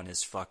right on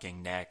his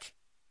fucking neck.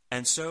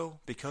 And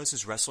so, because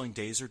his wrestling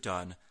days are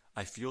done,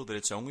 I feel that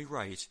it's only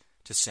right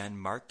to send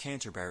Mark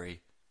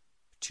Canterbury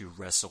to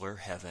wrestler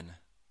heaven.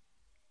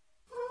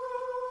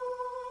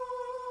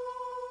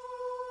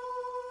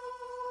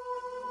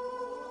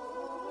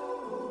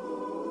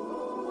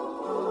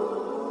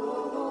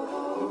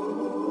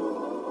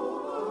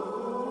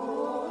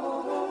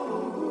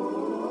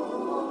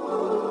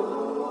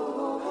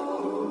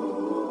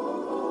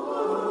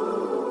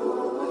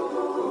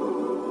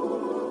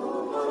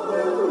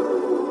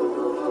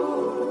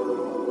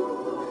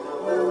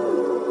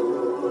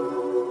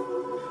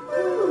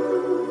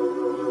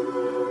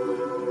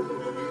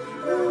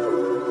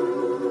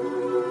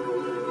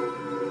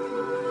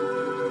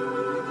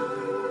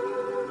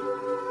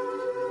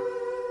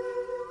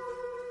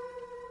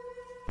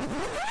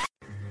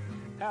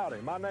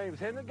 Howdy, my name's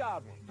Henry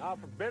Godwin. I'm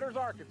from Bitters,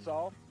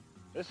 Arkansas.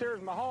 This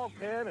here's my hog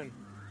pen, and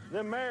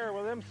them there,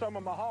 well, them some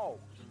of my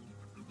hogs.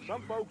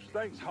 Some folks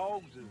thinks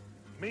hogs is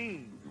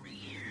mean.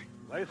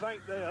 They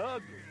think they're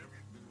ugly.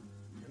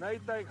 And they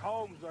think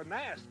hogs are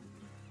nasty.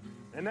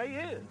 And they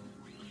is.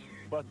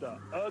 But the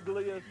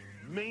ugliest,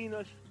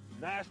 meanest,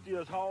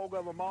 nastiest hog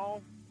of them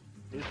all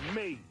is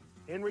me,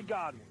 Henry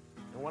Godwin.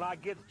 And when I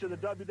get to the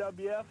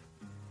WWF,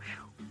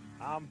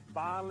 I'm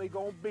finally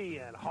gonna be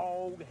in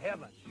hog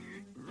heaven.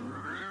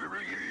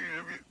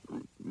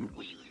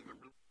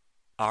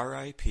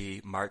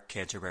 R.I.P. Mark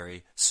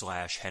Canterbury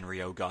 /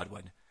 Henry O.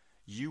 Godwin.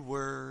 You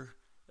were,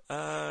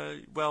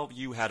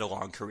 you had a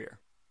long career.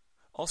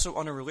 Also,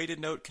 on a related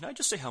note, can I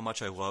just say how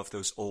much I love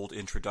those old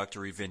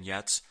introductory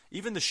vignettes,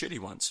 even the shitty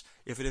ones.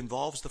 If it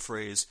involves the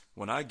phrase,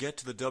 when I get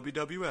to the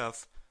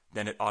WWF,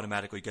 then it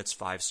automatically gets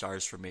 5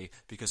 stars from me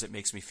because it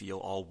makes me feel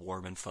all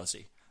warm and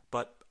fuzzy.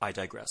 But I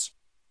digress.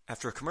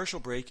 After a commercial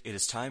break, it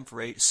is time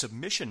for a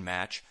submission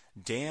match,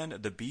 Dan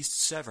the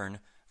Beast Severn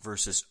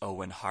versus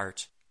Owen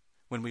Hart.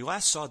 When we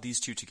last saw these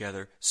two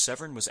together,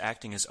 Severn was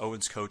acting as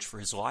Owen's coach for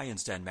his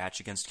Lion's Den match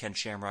against Ken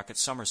Shamrock at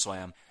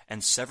SummerSlam,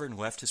 and Severn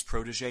left his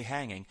protege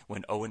hanging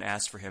when Owen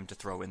asked for him to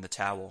throw in the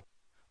towel.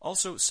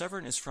 Also,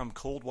 Severn is from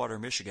Coldwater,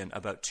 Michigan,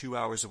 about 2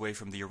 hours away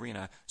from the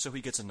arena, so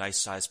he gets a nice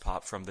size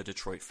pop from the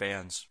Detroit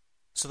fans.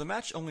 So the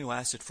match only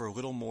lasted for a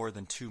little more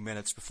than 2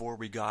 minutes before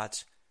we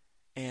got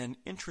an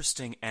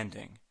interesting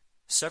ending.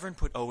 Severn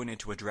put Owen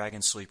into a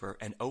dragon sleeper,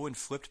 and Owen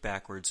flipped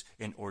backwards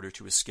in order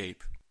to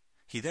escape.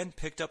 He then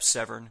picked up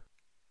Severn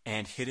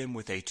and hit him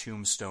with a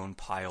tombstone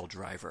pile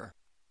driver.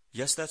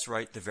 Yes, that's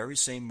right, the very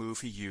same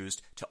move he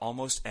used to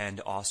almost end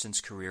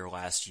Austin's career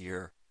last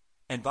year.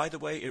 And by the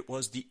way, it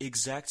was the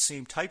exact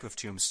same type of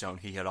tombstone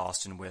he hit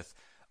Austin with.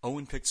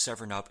 Owen picked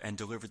Severn up and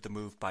delivered the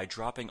move by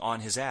dropping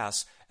on his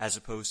ass, as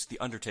opposed to the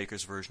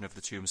Undertaker's version of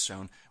the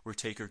tombstone, where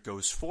Taker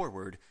goes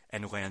forward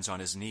and lands on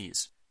his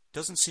knees.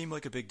 Doesn't seem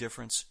like a big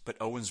difference,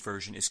 but Owen's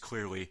version is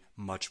clearly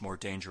much more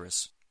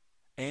dangerous.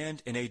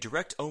 And in a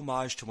direct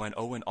homage to when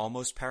Owen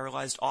almost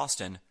paralyzed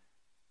Austin,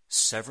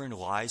 Severn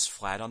lies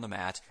flat on the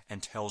mat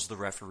and tells the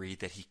referee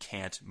that he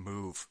can't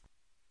move.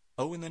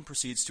 Owen then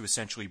proceeds to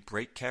essentially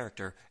break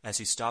character as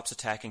he stops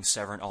attacking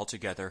Severn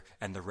altogether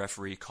and the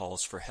referee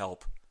calls for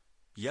help.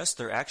 Yes,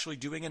 they're actually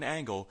doing an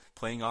angle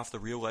playing off the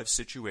real-life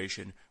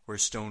situation where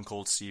Stone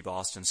Cold Steve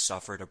Austin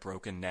suffered a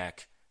broken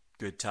neck.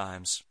 Good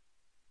times.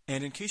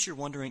 And in case you're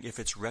wondering if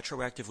it's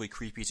retroactively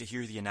creepy to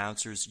hear the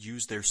announcers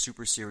use their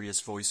super serious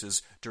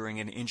voices during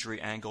an injury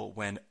angle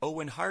when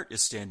Owen Hart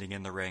is standing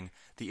in the ring,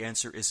 the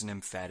answer is an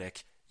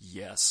emphatic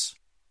yes.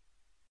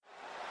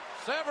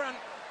 Severn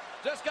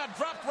just got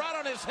dropped right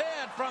on his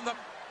head from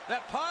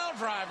that pile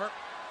driver.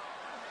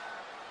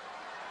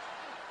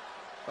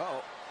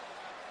 Uh-oh.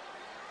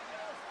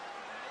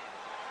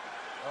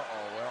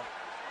 Uh-oh, well.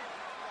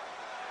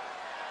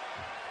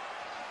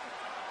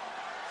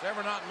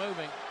 Severn not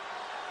moving.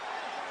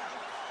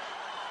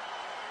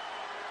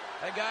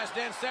 Hey, guys,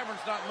 Dan Severn's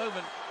not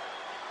moving.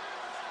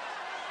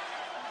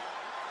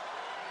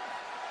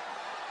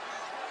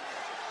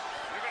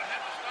 You're going to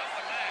have to stop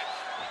the match.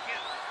 You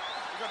can't.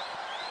 You're going to...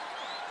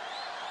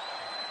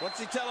 What's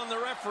he telling the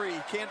referee?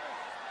 He can't...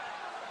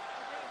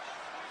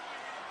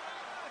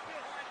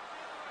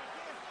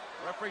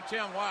 Referee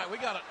Tim White, we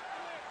got it.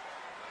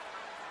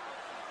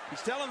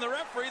 He's telling the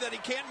referee that he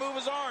can't move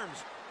his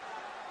arms.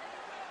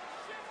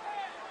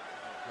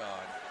 Oh,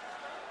 God.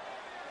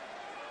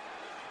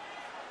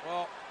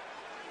 Well,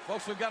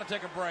 folks, we've got to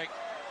take a break.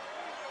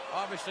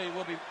 Obviously,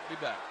 we'll be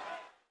back.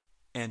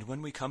 And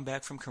when we come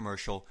back from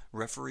commercial,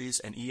 referees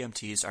and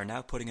EMTs are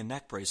now putting a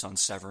neck brace on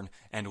Severn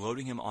and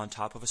loading him on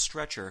top of a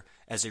stretcher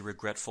as a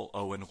regretful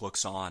Owen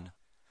looks on.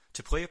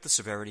 To play up the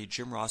severity,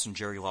 Jim Ross and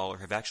Jerry Lawler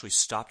have actually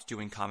stopped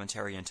doing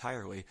commentary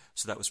entirely,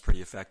 so that was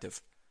pretty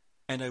effective.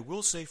 And I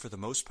will say, for the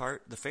most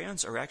part, the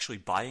fans are actually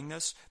buying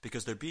this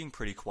because they're being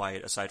pretty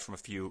quiet aside from a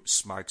few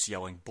smarks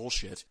yelling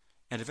bullshit.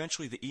 And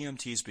eventually the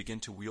EMTs begin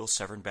to wheel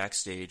Severn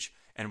backstage,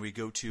 and we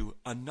go to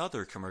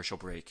another commercial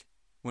break.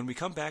 When we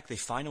come back, they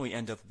finally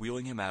end up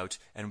wheeling him out,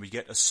 and we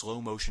get a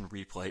slow-motion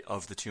replay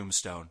of the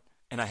tombstone.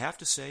 And I have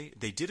to say,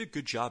 they did a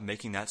good job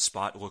making that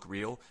spot look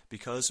real,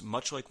 because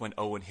much like when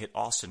Owen hit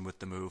Austin with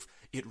the move,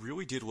 it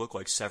really did look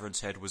like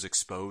Severn's head was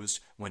exposed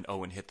when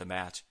Owen hit the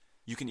mat.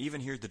 You can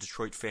even hear the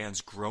Detroit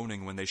fans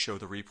groaning when they show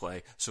the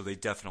replay, so they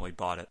definitely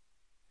bought it.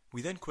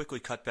 We then quickly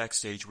cut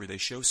backstage where they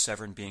show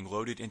Severn being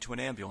loaded into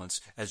an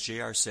ambulance, as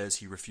JR says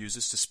he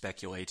refuses to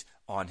speculate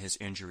on his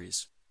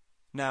injuries.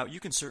 Now, you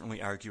can certainly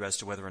argue as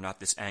to whether or not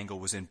this angle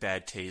was in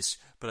bad taste,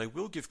 but I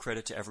will give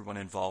credit to everyone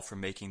involved for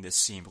making this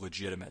seem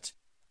legitimate.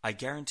 I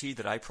guarantee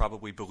that I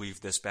probably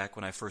believed this back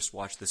when I first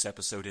watched this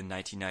episode in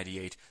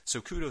 1998,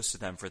 so kudos to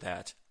them for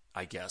that,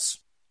 I guess.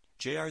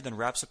 JR then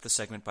wraps up the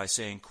segment by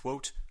saying,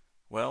 quote,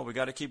 "Well, we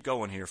gotta keep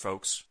going here,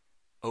 folks.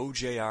 Oh,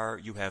 JR,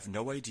 you have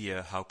no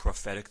idea how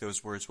prophetic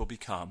those words will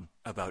become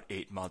about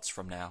 8 months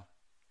from now."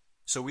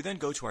 So we then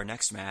go to our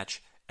next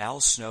match, Al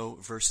Snow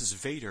versus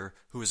Vader,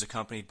 who is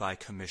accompanied by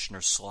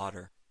Commissioner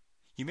Slaughter.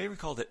 You may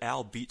recall that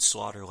Al beat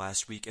Slaughter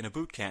last week in a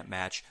boot camp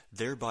match,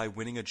 thereby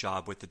winning a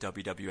job with the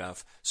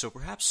WWF, so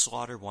perhaps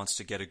Slaughter wants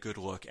to get a good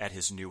look at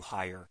his new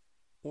hire.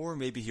 Or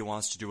maybe he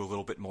wants to do a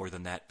little bit more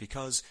than that,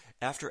 because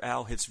after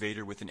Al hits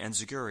Vader with an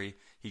enziguri,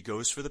 he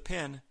goes for the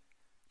pin,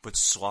 but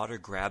Slaughter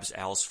grabs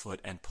Al's foot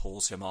and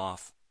pulls him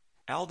off.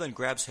 Al then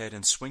grabs head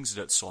and swings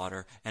it at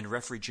Slaughter, and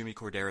referee Jimmy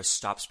Corderas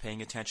stops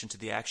paying attention to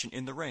the action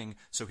in the ring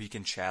so he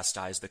can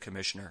chastise the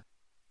commissioner.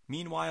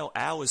 Meanwhile,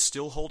 Al is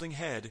still holding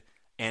head,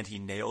 and he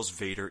nails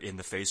Vader in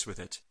the face with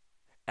it.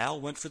 Al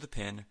went for the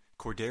pin,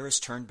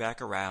 Corderas turned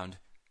back around,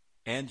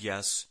 and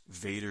yes,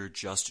 Vader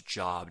just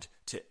jobbed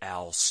to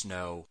Al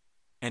Snow.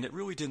 And it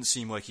really didn't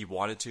seem like he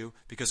wanted to,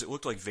 because it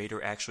looked like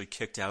Vader actually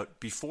kicked out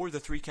before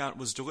the 3 count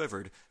was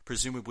delivered,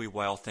 presumably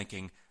while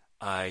thinking,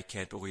 I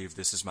can't believe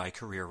this is my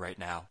career right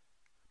now.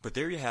 But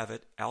there you have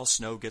it, Al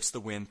Snow gets the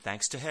win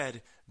thanks to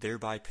head,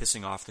 thereby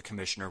pissing off the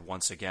commissioner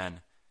once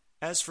again.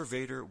 As for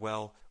Vader,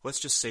 well, let's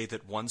just say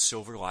that one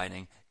silver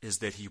lining is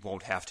that he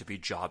won't have to be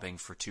jobbing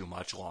for too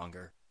much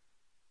longer.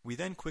 We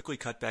then quickly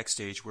cut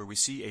backstage where we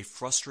see a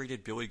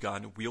frustrated Billy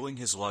Gunn wheeling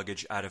his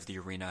luggage out of the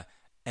arena.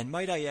 And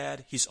might I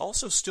add, he's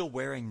also still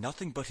wearing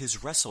nothing but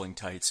his wrestling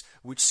tights,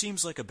 which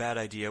seems like a bad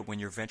idea when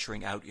you're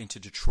venturing out into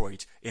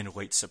Detroit in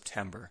late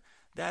September.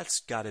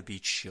 That's gotta be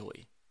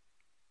chilly.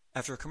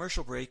 After a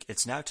commercial break,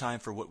 it's now time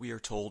for what we are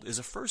told is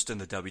a first in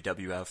the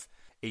WWF,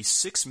 a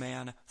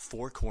 6-man,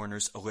 4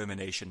 corners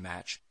elimination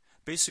match.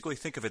 Basically,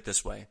 think of it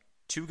this way.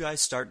 2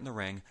 guys start in the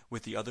ring,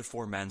 with the other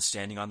 4 men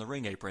standing on the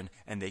ring apron,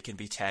 and they can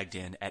be tagged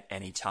in at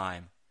any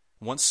time.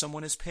 Once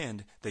someone is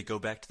pinned, they go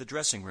back to the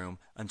dressing room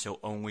until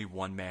only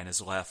 1 man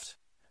is left.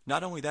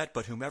 Not only that,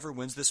 but whomever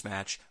wins this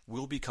match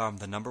will become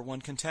the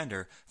 #1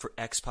 contender for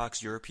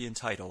X-Pac's European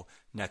title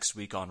next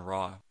week on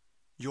Raw.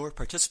 Your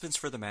participants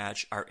for the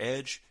match are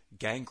Edge,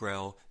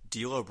 Gangrel,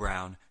 D'Lo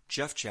Brown,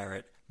 Jeff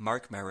Jarrett,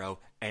 Mark Merrow,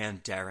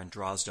 and Darren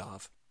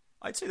Drozdov.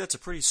 I'd say that's a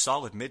pretty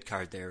solid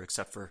mid-card there,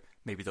 except for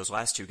maybe those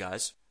last 2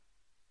 guys.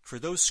 For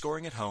those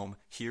scoring at home,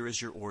 here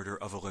is your order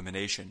of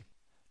elimination.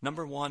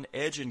 Number 1,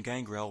 Edge and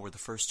Gangrel were the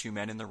first 2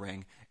 men in the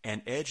ring,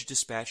 and Edge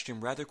dispatched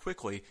him rather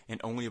quickly in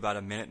only about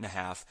a minute and a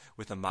half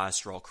with a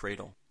Maestral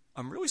cradle.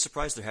 I'm really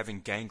surprised they're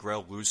having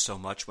Gangrel lose so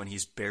much when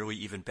he's barely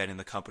even been in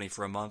the company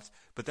for a month,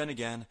 but then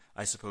again,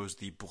 I suppose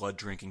the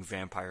blood-drinking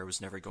vampire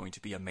was never going to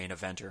be a main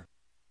eventer.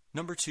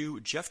 Number 2,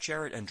 Jeff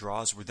Jarrett and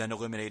Droz were then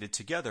eliminated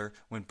together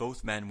when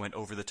both men went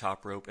over the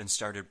top rope and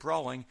started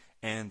brawling,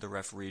 and the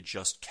referee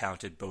just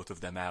counted both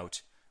of them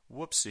out.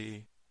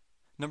 Whoopsie.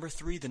 Number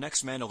 3, the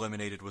next man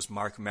eliminated was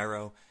Mark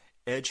Merrow.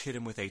 Edge hit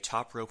him with a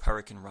top rope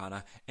Hurricane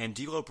Rana, and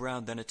D'Lo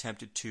Brown then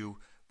attempted to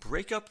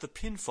break up the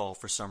pinfall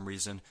for some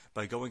reason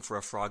by going for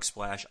a frog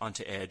splash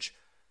onto Edge,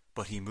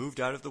 but he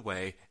moved out of the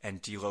way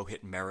and D'Lo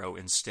hit Merrow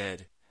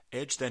instead.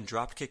 Edge then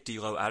dropkicked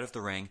D'Lo out of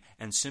the ring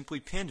and simply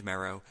pinned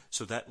Mero,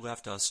 so that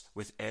left us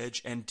with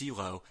Edge and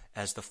D'Lo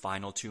as the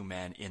final two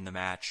men in the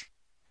match.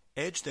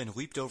 Edge then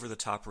leaped over the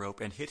top rope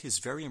and hit his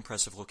very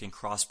impressive-looking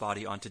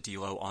crossbody onto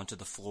D'Lo onto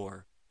the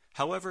floor.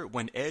 However,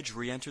 when Edge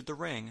re-entered the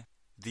ring,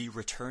 the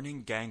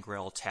returning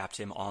Gangrel tapped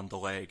him on the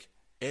leg.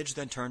 Edge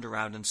then turned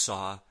around and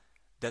saw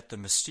that the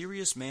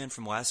mysterious man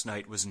from last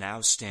night was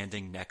now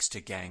standing next to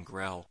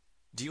Gangrel.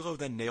 D'Lo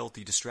then nailed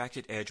the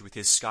distracted Edge with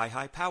his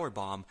sky-high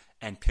powerbomb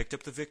and picked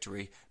up the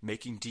victory,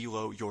 making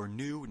D'Lo your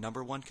new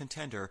 #1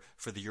 contender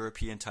for the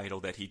European title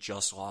that he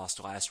just lost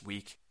last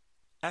week.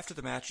 After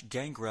the match,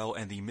 Gangrel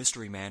and the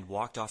Mystery Man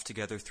walked off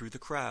together through the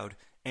crowd,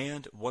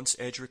 and once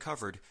Edge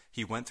recovered,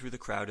 he went through the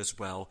crowd as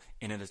well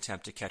in an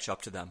attempt to catch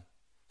up to them.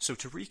 So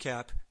to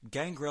recap,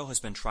 Gangrel has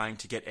been trying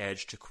to get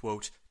Edge to,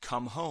 quote,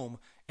 come home,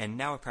 and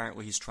now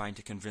apparently he's trying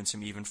to convince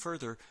him even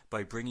further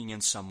by bringing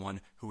in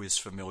someone who is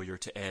familiar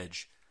to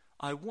Edge.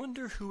 I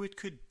wonder who it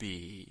could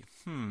be.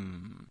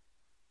 When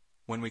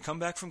we come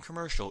back from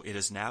commercial, it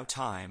is now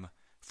time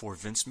for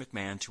Vince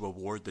McMahon to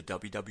award the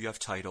WWF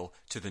title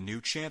to the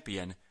new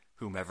champion,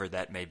 whomever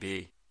that may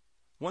be.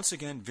 Once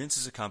again, Vince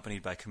is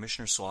accompanied by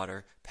Commissioner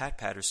Slaughter, Pat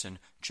Patterson,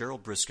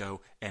 Gerald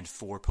Briscoe, and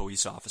 4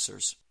 police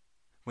officers.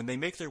 When they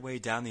make their way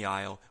down the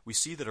aisle, we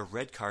see that a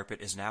red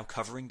carpet is now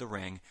covering the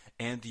ring,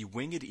 and the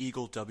Winged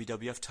Eagle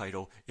WWF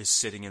title is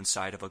sitting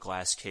inside of a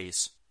glass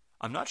case.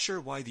 I'm not sure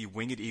why the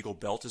Winged Eagle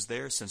belt is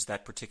there, since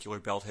that particular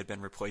belt had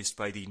been replaced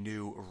by the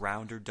new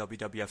rounder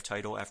WWF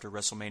title after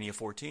WrestleMania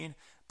 14,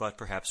 but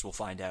perhaps we'll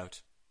find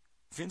out.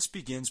 Vince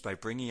begins by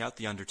bringing out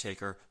The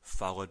Undertaker,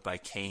 followed by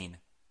Kane.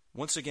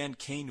 Once again,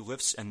 Kane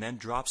lifts and then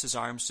drops his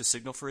arms to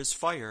signal for his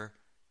fire,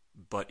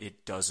 but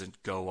it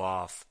doesn't go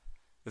off.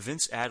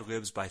 Vince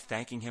ad-libs by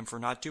thanking him for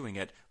not doing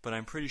it, but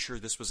I'm pretty sure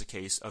this was a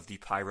case of the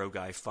pyro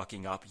guy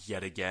fucking up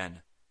yet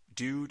again.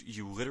 Dude,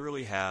 you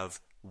literally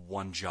have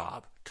one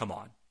job. Come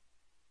on.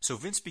 So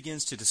Vince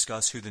begins to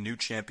discuss who the new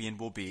champion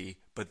will be,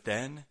 but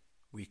then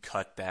we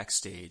cut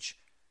backstage.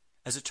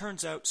 As it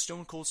turns out,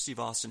 Stone Cold Steve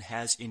Austin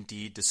has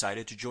indeed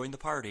decided to join the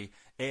party,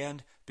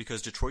 and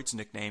because Detroit's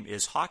nickname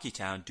is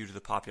Hockeytown due to the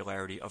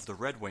popularity of the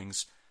Red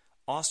Wings,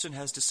 Austin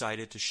has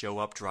decided to show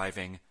up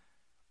driving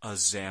a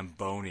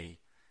Zamboni.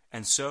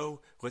 And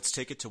so, let's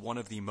take it to one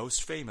of the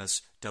most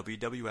famous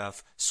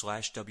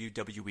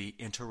WWF/WWE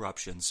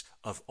interruptions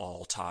of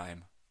all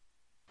time.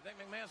 I think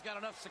McMahon's got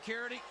enough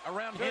security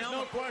around There's him.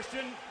 no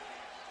question,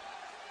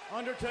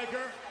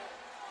 Undertaker,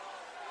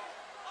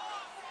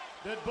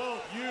 that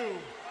both you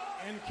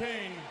and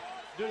Kane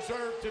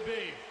deserve to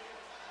be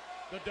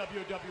the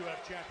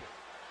WWF champion.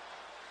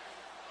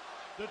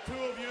 The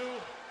two of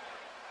you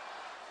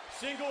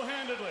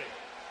single-handedly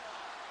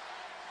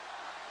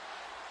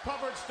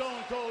covered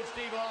Stone Cold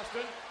Steve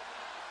Austin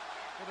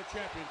for the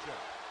championship.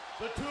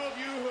 The two of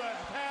you who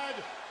have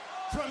had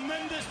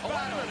tremendous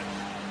battles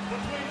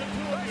between the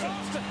two of you.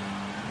 Austin.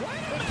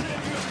 The two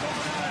of you have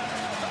gone at it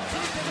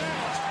tooth and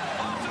nail.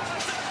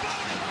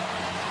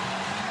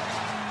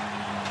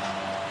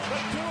 The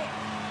two of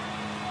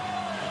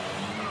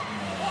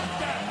what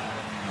that?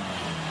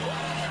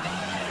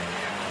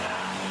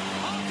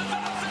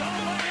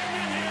 Don't let him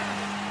in here.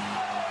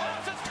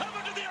 Austin's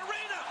coming to the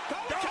arena.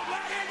 Don't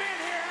let him in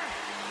here.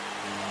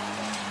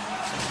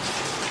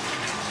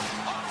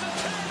 Austin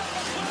tearing up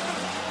his weapon.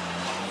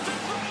 Austin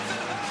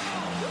raising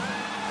hell.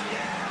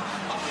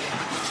 Yeah. Oh, yeah.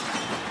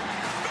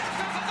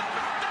 Business is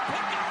about to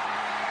pick up.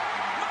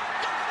 My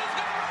God, he's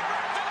going to run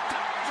right to the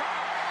top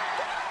drop.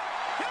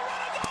 He'll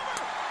run us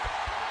over.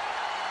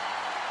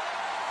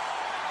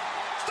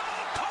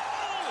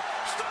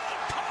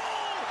 Stone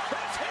Cold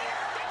is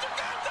here. Get your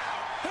guns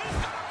out. He's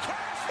going to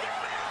crash the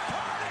damn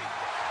party. Oh,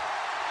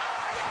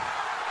 yeah.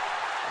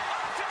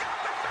 Austin got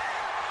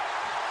McMahon.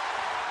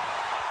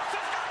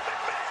 Austin's got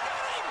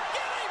McMahon.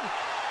 Get him.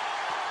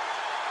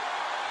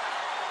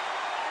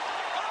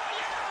 Oh,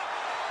 yeah.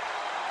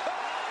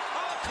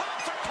 Oh,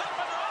 cops are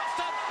coming,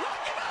 Austin.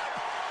 Lock him up.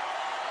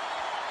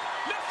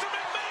 Mr.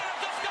 McMahon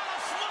just got a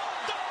small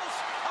dose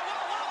of what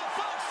a lot of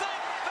folks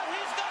think that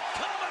he's got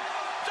coming.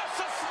 Just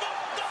a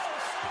small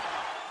dose.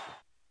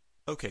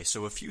 Okay,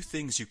 so a few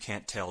things you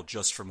can't tell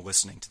just from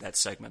listening to that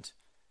segment.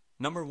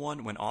 Number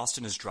one, when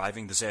Austin is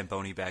driving the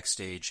Zamboni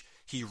backstage,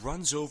 he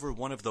runs over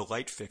one of the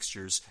light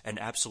fixtures and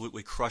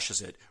absolutely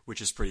crushes it,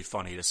 which is pretty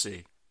funny to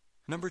see.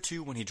 Number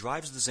two, when he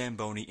drives the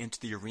Zamboni into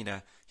the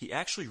arena, he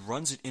actually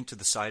runs it into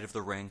the side of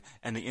the ring,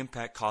 and the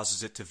impact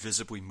causes it to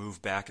visibly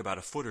move back about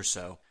a foot or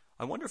so.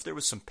 I wonder if there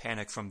was some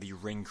panic from the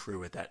ring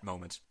crew at that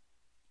moment.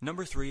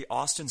 Number three,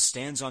 Austin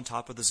stands on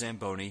top of the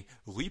Zamboni,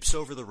 leaps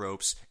over the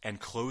ropes, and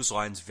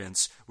clotheslines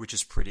Vince, which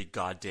is pretty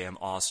goddamn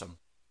awesome.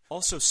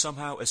 Also,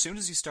 somehow, as soon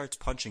as he starts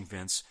punching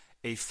Vince,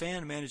 a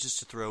fan manages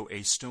to throw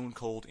a Stone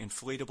Cold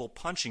inflatable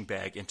punching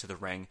bag into the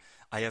ring.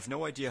 I have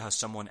no idea how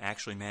someone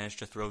actually managed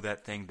to throw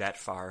that thing that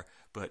far,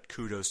 but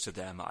kudos to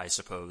them, I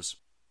suppose.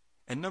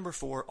 And number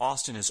four,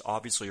 Austin is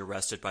obviously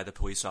arrested by the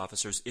police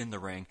officers in the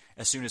ring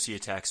as soon as he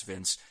attacks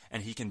Vince,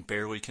 and he can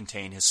barely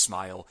contain his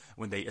smile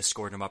when they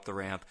escort him up the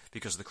ramp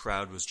because the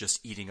crowd was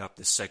just eating up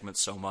this segment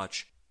so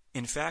much.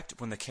 In fact,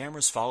 when the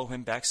cameras follow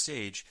him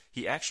backstage,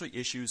 he actually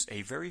issues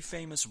a very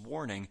famous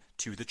warning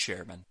to the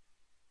chairman.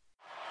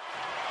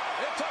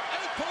 It took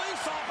 8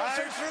 police I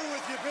officers. ain't through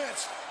with you,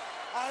 Vince.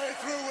 I ain't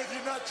through with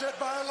you, not yet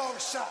by a long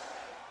shot.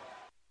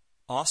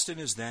 Austin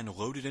is then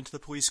loaded into the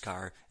police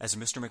car as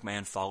Mr.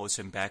 McMahon follows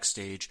him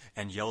backstage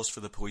and yells for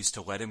the police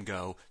to let him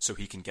go so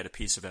he can get a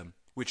piece of him,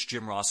 which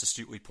Jim Ross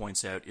astutely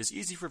points out is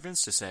easy for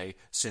Vince to say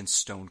since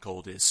Stone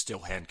Cold is still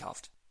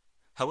handcuffed.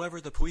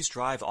 However, the police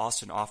drive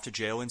Austin off to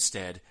jail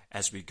instead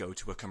as we go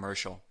to a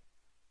commercial.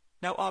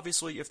 Now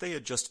obviously, if they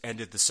had just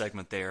ended the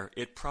segment there,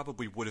 it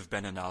probably would have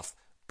been enough,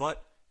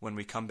 but when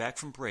we come back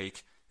from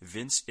break,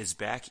 Vince is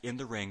back in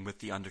the ring with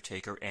The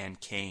Undertaker and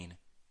Kane.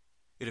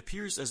 It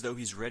appears as though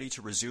he's ready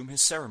to resume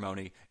his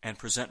ceremony and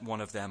present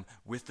one of them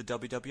with the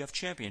WWF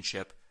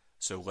Championship,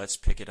 so let's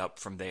pick it up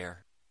from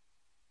there.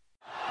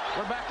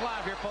 We're back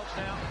live here, folks,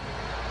 now.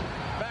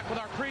 Back with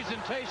our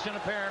presentation,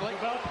 apparently. We're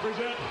about to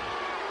present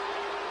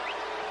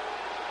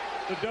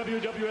the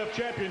WWF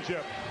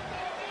Championship.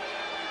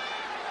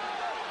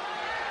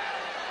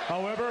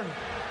 However,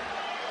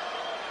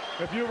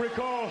 if you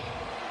recall,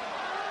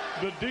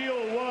 the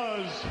deal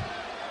was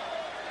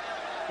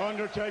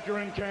Undertaker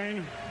and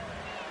Kane.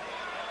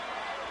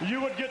 You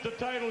would get the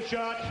title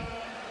shot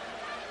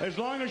as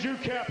long as you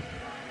kept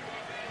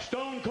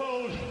Stone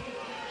Cold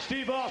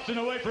Steve Austin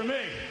away from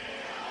me.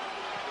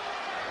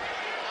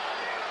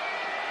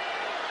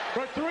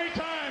 But three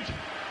times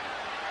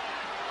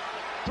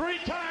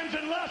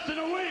in less than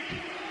a week,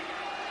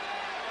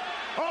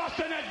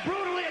 Austin has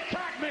brutally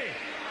attacked me.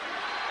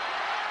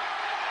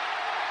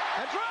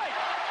 That's right.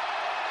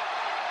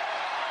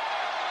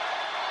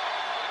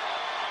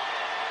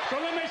 So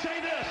let me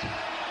say this.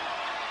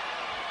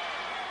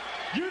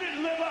 You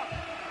didn't live up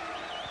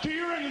to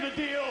your end of the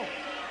deal.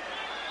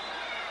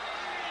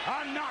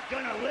 I'm not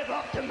going to live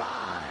up to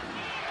mine.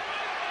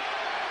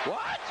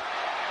 What?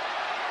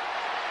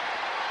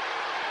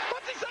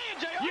 What's he saying,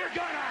 JR? You're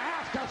going to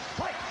have to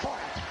fight for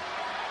it.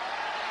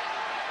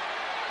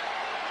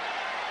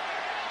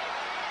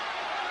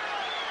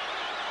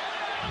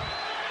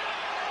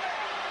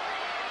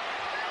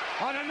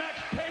 On the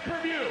next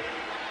pay-per-view,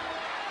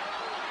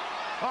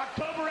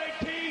 October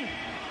 18,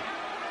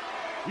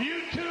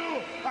 you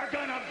two are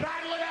going to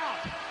battle it out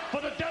for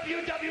the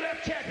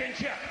WWF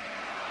Championship.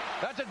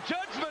 That's a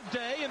Judgment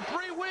Day in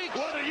 3 weeks.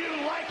 Whether you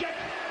like it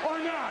or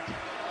not.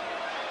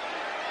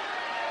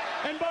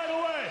 And by the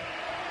way,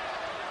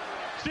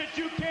 since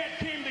you can't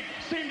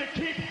seem to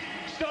keep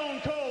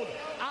Stone Cold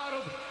out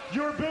of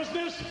your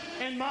business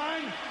and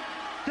mine,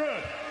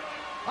 good.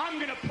 I'm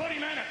going to put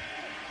him in it.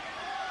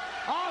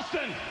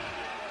 Austin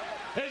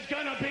is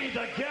going to be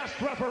the guest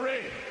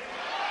referee.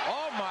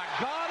 Oh, my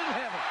God in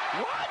heaven.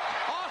 What?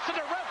 Austin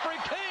to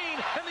referee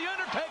Kane and The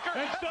Undertaker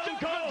And at Stone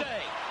Judgment Cold.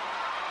 Day.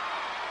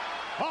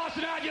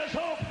 Austin, I just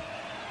hope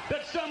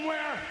that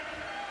somewhere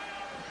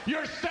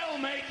your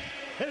cellmate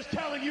is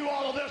telling you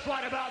all of this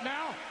right about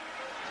now.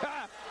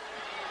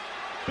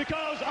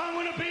 Because I'm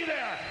going to be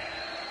there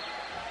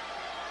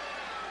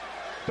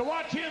to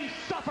watch him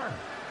suffer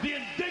the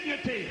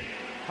indignity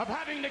of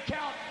having to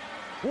count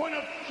one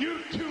of you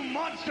two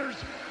monsters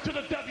to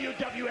the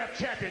WWF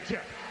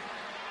Championship.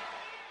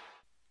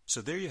 So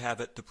there you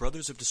have it. The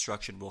Brothers of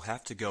Destruction will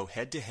have to go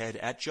head-to-head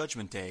at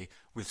Judgment Day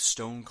with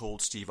Stone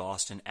Cold Steve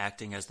Austin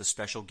acting as the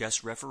special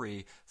guest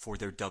referee for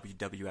their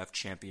WWF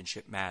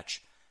Championship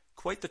match.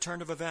 Quite the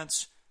turn of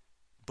events.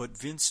 But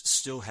Vince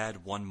still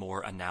had one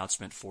more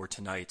announcement for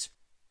tonight.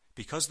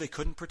 Because they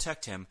couldn't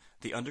protect him,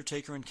 The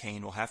Undertaker and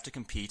Kane will have to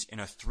compete in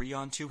a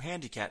 3-on-2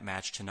 handicap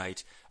match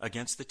tonight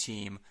against the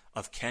team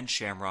of Ken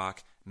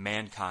Shamrock,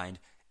 Mankind,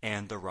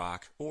 and The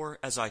Rock, or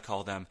as I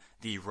call them,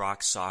 the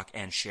Rock, Sock,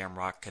 and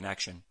Shamrock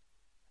Connection.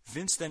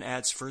 Vince then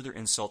adds further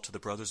insult to the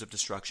Brothers of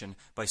Destruction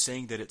by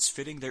saying that it's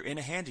fitting they're in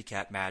a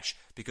handicap match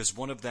because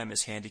one of them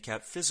is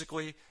handicapped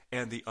physically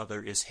and the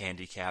other is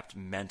handicapped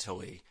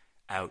mentally.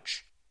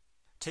 Ouch.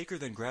 Taker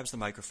then grabs the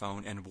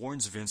microphone and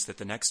warns Vince that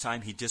the next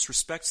time he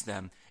disrespects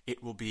them,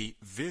 it will be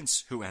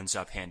Vince who ends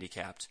up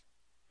handicapped.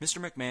 Mr.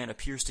 McMahon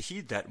appears to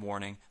heed that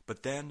warning,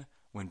 but then,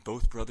 when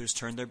both brothers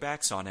turn their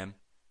backs on him,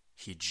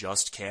 he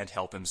just can't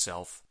help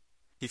himself.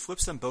 He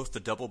flips them both the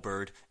double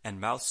bird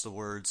and mouths the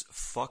words,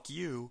 "Fuck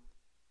you,"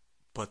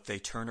 but they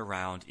turn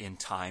around in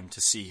time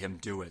to see him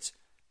do it.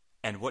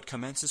 And what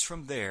commences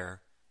from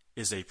there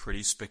is a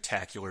pretty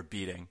spectacular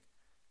beating.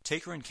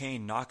 Taker and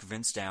Kane knock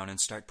Vince down and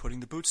start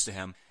putting the boots to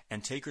him,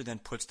 and Taker then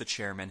puts the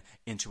chairman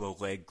into a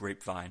leg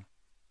grapevine.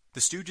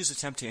 The Stooges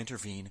attempt to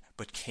intervene,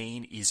 but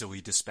Kane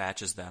easily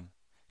dispatches them.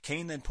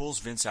 Kane then pulls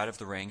Vince out of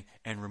the ring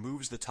and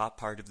removes the top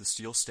part of the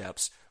steel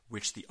steps,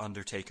 which the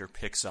Undertaker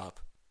picks up.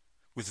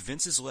 With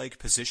Vince's leg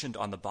positioned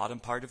on the bottom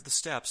part of the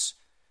steps,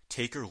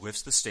 Taker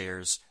lifts the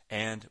stairs,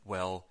 and,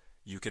 well,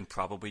 you can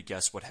probably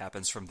guess what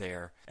happens from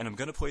there. And I'm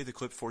going to play the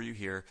clip for you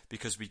here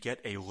because we get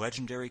a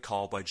legendary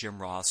call by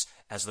Jim Ross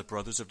as the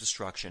Brothers of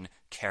Destruction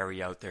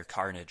carry out their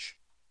carnage.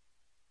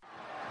 Oh,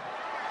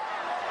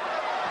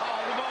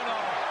 Ramona.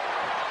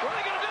 What are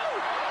they going to do?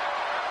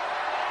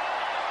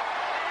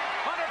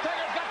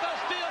 Undertaker's got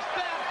those steel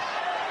steps.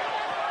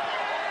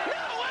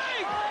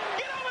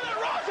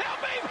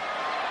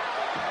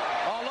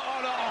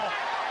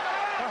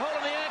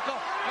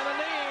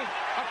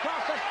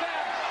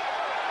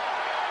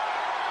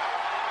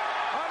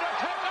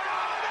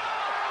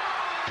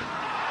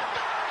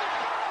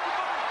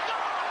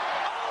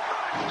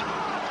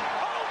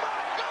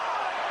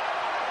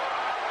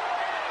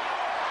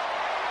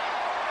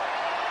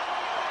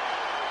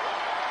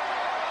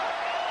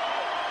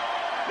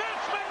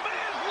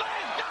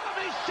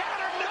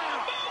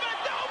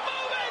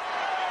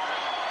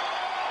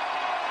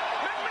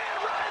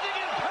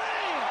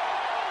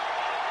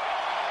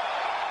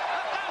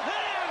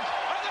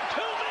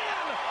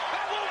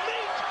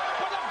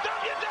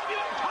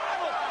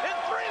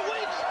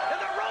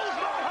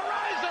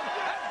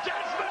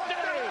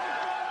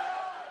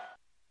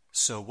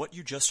 So what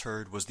you just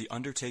heard was The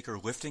Undertaker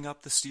lifting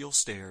up the steel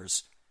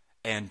stairs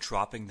and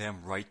dropping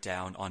them right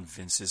down on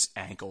Vince's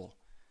ankle.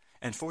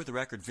 And for the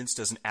record, Vince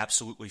does an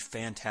absolutely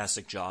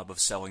fantastic job of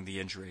selling the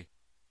injury.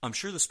 I'm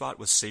sure the spot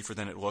was safer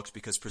than it looked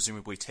because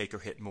presumably Taker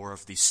hit more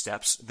of the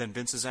steps than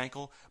Vince's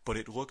ankle, but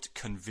it looked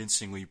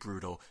convincingly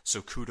brutal,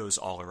 so kudos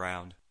all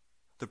around.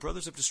 The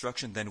Brothers of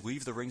Destruction then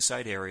leave the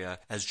ringside area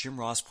as Jim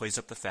Ross plays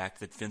up the fact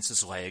that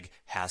Vince's leg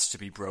has to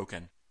be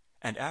broken.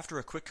 And after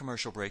a quick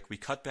commercial break, we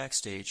cut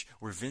backstage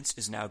where Vince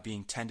is now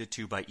being tended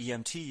to by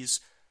EMTs,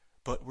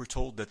 but we're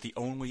told that the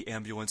only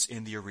ambulance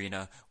in the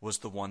arena was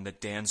the one that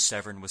Dan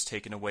Severn was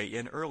taken away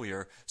in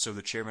earlier, so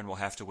the chairman will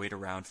have to wait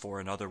around for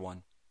another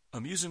one.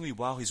 Amusingly,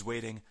 while he's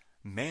waiting,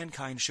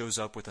 Mankind shows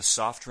up with a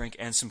soft drink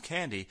and some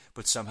candy,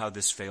 but somehow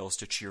this fails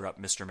to cheer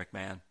up Mr.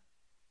 McMahon.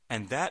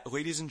 And that,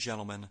 ladies and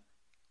gentlemen,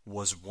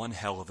 was one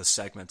hell of a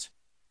segment.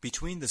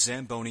 Between the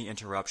Zamboni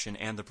interruption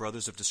and the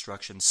Brothers of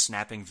Destruction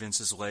snapping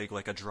Vince's leg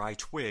like a dry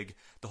twig,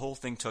 the whole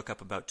thing took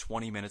up about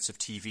 20 minutes of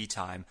TV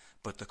time,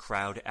 but the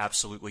crowd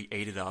absolutely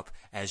ate it up,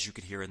 as you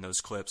could hear in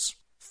those clips.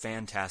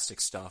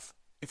 Fantastic stuff.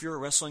 If you're a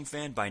wrestling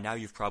fan, by now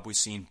you've probably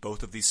seen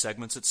both of these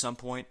segments at some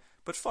point,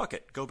 but fuck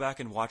it, go back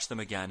and watch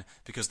them again,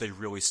 because they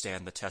really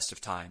stand the test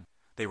of time.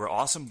 They were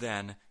awesome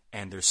then,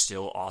 and they're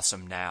still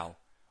awesome now.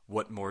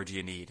 What more do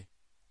you need?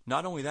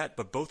 Not only that,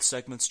 but both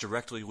segments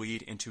directly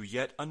lead into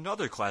yet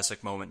another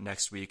classic moment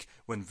next week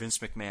when Vince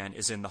McMahon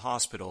is in the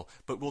hospital,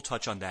 but we'll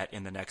touch on that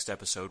in the next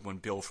episode when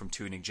Bill from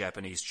Tuning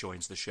Japanese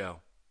joins the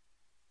show.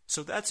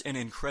 So that's an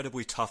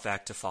incredibly tough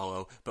act to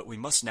follow, but we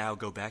must now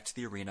go back to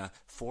the arena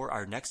for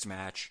our next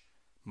match,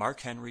 Mark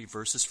Henry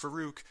versus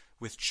Farouk,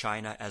 with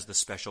Chyna as the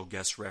special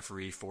guest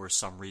referee for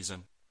some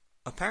reason.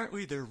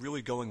 Apparently they're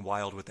really going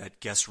wild with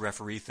that guest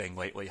referee thing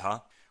lately,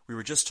 huh? We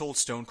were just told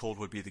Stone Cold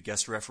would be the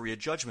guest referee at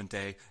Judgment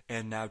Day,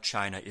 and now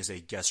Chyna is a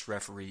guest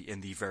referee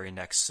in the very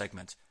next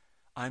segment.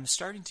 I'm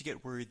starting to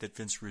get worried that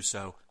Vince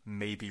Russo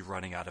may be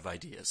running out of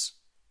ideas.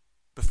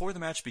 Before the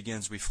match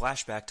begins, we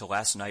flash back to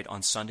last night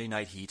on Sunday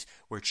Night Heat,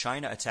 where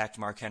Chyna attacked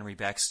Mark Henry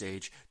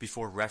backstage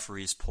before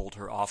referees pulled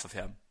her off of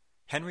him.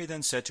 Henry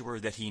then said to her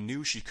that he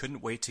knew she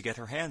couldn't wait to get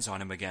her hands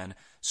on him again,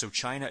 so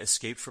Chyna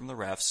escaped from the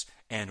refs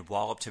and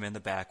walloped him in the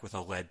back with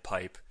a lead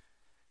pipe.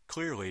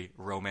 Clearly,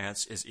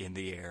 romance is in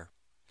the air.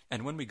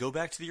 And when we go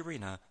back to the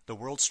arena, the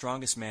World's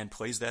Strongest Man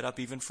plays that up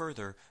even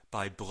further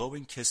by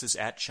blowing kisses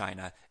at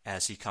Chyna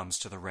as he comes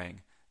to the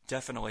ring.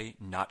 Definitely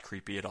not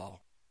creepy at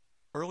all.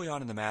 Early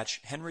on in the match,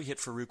 Henry hit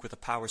Farouk with a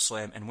power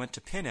slam and went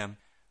to pin him,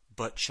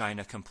 but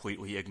Chyna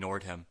completely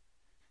ignored him.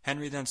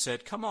 Henry then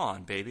said, "Come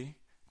on, baby,"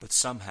 but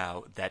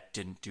somehow that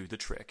didn't do the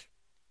trick.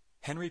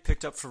 Henry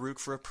picked up Farouk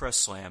for a press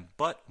slam,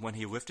 but when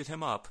he lifted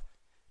him up,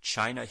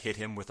 Chyna hit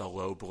him with a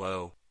low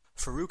blow.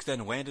 Farouk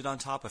then landed on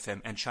top of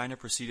him, and Chyna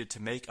proceeded to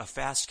make a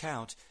fast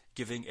count,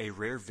 giving a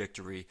rare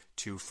victory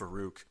to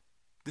Farouk.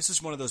 This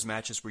is one of those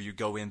matches where you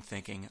go in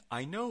thinking,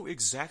 I know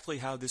exactly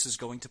how this is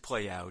going to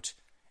play out,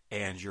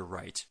 and you're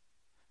right.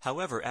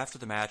 However, after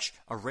the match,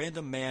 a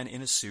random man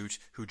in a suit,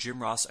 who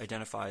Jim Ross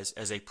identifies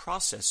as a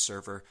process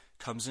server,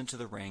 comes into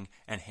the ring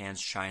and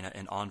hands Chyna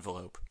an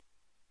envelope.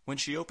 When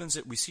she opens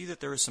it, we see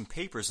that there are some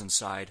papers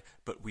inside,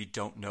 but we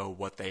don't know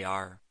what they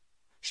are.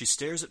 She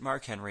stares at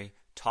Mark Henry,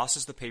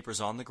 tosses the papers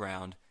on the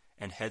ground,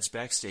 and heads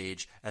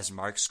backstage as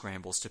Mark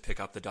scrambles to pick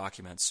up the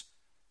documents.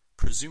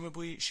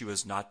 Presumably, she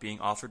was not being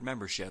offered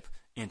membership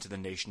into the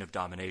Nation of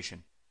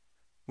Domination.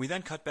 We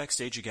then cut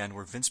backstage again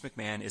where Vince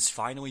McMahon is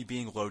finally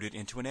being loaded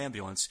into an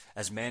ambulance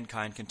as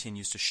Mankind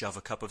continues to shove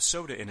a cup of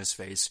soda in his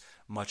face,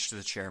 much to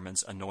the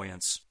chairman's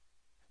annoyance.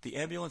 The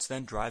ambulance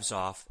then drives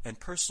off, and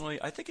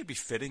personally, I think it'd be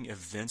fitting if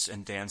Vince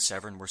and Dan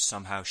Severn were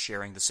somehow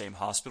sharing the same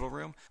hospital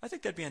room. I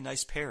think that'd be a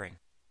nice pairing.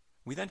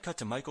 We then cut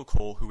to Michael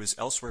Cole, who is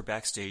elsewhere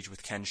backstage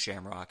with Ken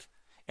Shamrock.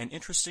 And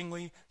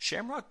interestingly,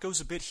 Shamrock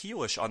goes a bit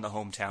heelish on the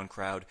hometown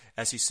crowd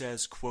as he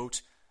says,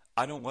 quote,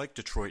 "I don't like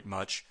Detroit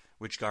much,"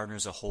 which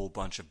garners a whole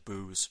bunch of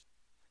boos.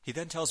 He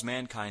then tells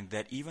Mankind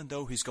that even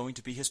though he's going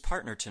to be his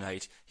partner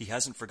tonight, he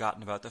hasn't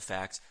forgotten about the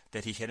fact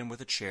that he hit him with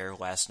a chair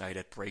last night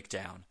at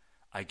Breakdown.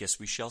 I guess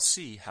we shall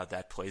see how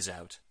that plays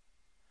out.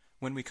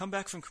 When we come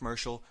back from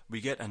commercial, we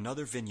get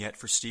another vignette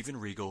for Steven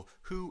Regal,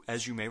 who,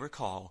 as you may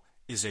recall,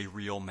 is a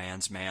real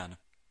man's man.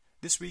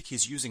 This week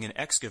he's using an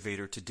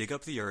excavator to dig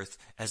up the earth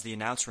as the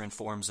announcer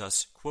informs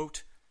us,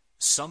 quote,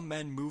 "Some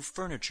men move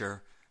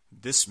furniture,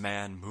 this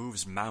man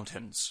moves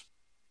mountains."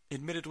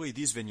 Admittedly,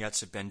 these vignettes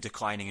have been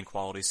declining in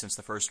quality since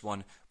the first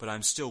one, but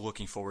I'm still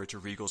looking forward to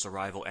Regal's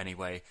arrival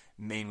anyway,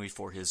 mainly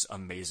for his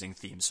amazing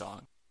theme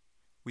song.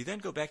 We then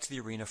go back to the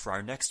arena for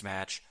our next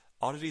match,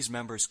 Oddities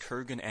members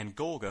Kurgan and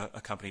Golga,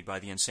 accompanied by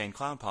the Insane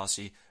Clown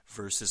Posse,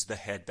 versus the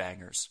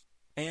Headbangers.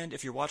 And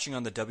if you're watching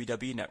on the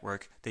WWE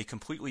Network, they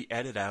completely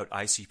edit out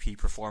ICP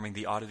performing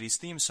the Oddities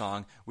theme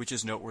song, which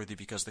is noteworthy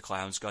because the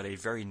Clowns got a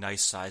very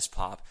nice size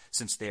pop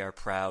since they are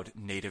proud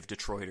native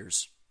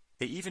Detroiters.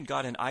 They even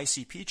got an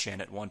ICP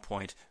chant at one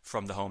point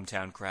from the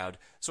hometown crowd,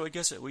 so I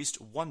guess at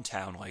least one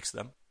town likes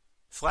them.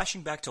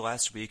 Flashing back to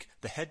last week,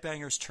 the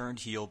Headbangers turned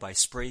heel by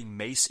spraying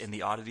mace in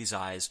the Oddity's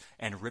eyes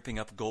and ripping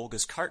up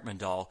Golga's Cartman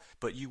doll,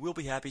 but you will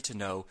be happy to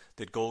know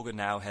that Golga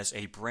now has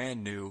a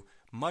brand new,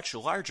 much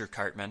larger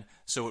Cartman,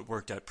 so it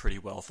worked out pretty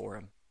well for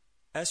him.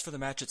 As for the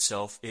match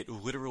itself, it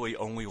literally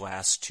only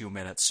lasts 2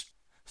 minutes.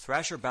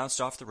 Thrasher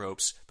bounced off the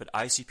ropes, but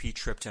ICP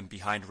tripped him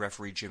behind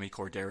referee Jimmy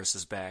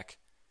Corderas' back.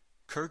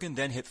 Kurgan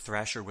then hit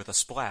Thrasher with a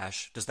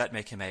splash. Does that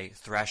make him a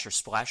Thrasher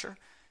Splasher?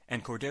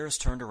 And Corderas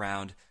turned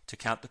around to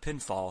count the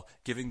pinfall,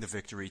 giving the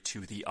victory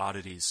to the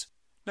Oddities.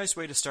 Nice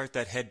way to start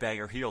that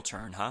Headbanger heel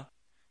turn, huh?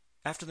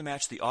 After the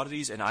match, the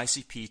Oddities and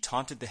ICP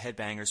taunted the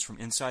Headbangers from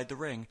inside the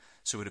ring,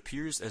 so it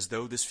appears as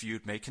though this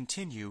feud may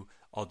continue,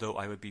 although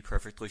I would be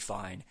perfectly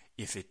fine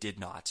if it did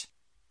not.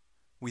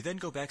 We then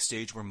go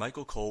backstage where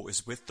Michael Cole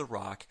is with The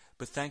Rock,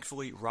 but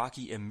thankfully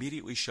Rocky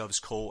immediately shoves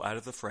Cole out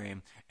of the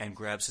frame and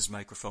grabs his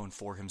microphone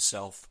for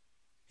himself.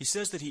 He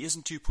says that he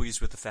isn't too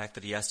pleased with the fact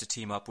that he has to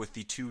team up with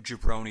the 2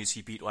 jabronis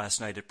he beat last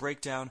night at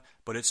Breakdown,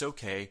 but it's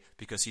okay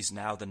because he's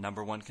now the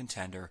 #1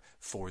 contender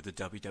for the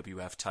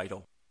WWF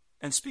title.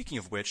 And speaking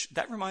of which,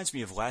 that reminds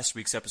me of last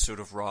week's episode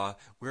of Raw,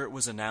 where it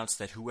was announced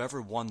that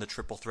whoever won the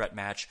triple threat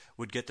match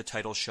would get the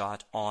title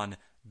shot on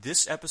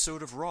this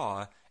episode of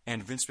Raw,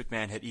 and Vince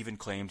McMahon had even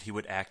claimed he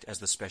would act as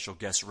the special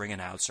guest ring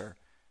announcer.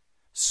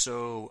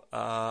 So,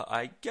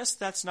 I guess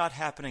that's not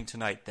happening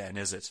tonight then,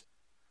 is it?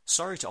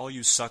 Sorry to all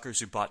you suckers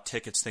who bought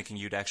tickets thinking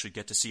you'd actually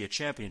get to see a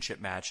championship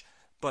match,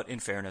 but in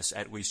fairness,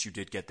 at least you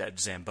did get that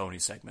Zamboni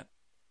segment.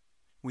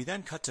 We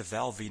then cut to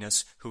Val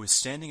Venus, who is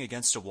standing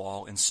against a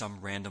wall in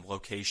some random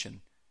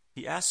location.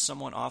 He asks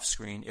someone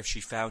off-screen if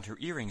she found her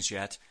earrings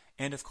yet,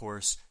 and of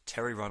course,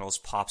 Terry Runnels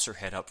pops her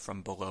head up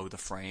from below the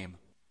frame.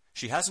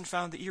 She hasn't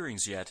found the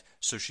earrings yet,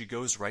 so she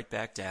goes right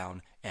back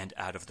down and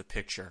out of the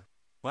picture.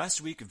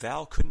 Last week,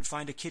 Val couldn't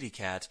find a kitty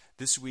cat.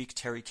 This week,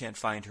 Terry can't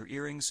find her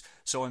earrings,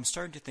 so I'm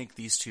starting to think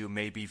these two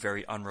may be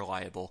very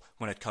unreliable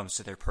when it comes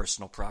to their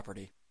personal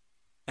property.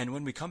 And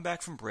when we come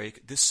back from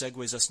break, this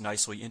segues us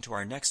nicely into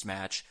our next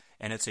match,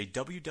 and it's a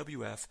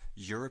WWF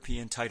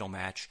European title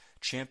match,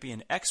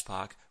 champion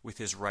X-Pac, with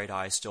his right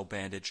eye still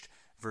bandaged,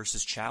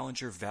 versus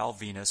challenger Val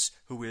Venus,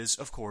 who is,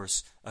 of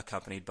course,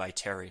 accompanied by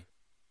Terry.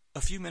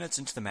 A few minutes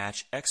into the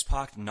match,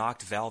 X-Pac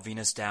knocked Val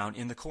Venus down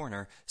in the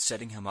corner,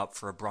 setting him up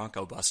for a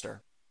Bronco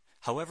Buster.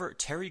 However,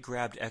 Terry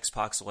grabbed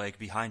X-Pac's leg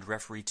behind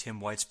referee Tim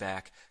White's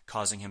back,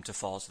 causing him to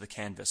fall to the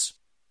canvas.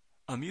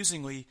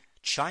 Amusingly,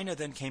 Chyna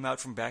then came out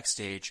from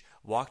backstage,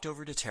 walked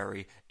over to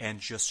Terry, and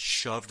just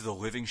shoved the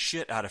living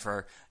shit out of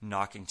her,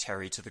 knocking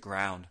Terry to the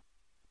ground.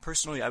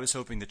 Personally, I was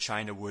hoping that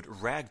Chyna would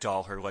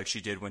ragdoll her like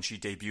she did when she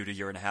debuted a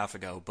year and a half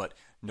ago, but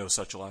no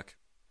such luck.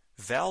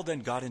 Val then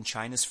got in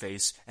Chyna's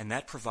face, and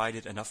that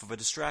provided enough of a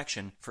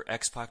distraction for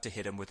X-Pac to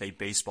hit him with a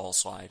baseball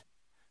slide.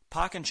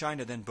 Pac and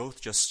Chyna then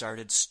both just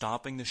started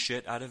stomping the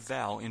shit out of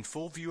Val in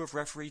full view of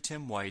referee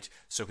Tim White,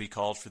 so he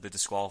called for the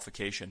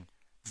disqualification.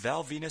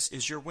 Val Venus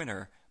is your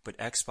winner, but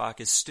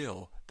X-Pac is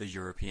still the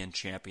European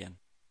champion.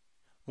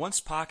 Once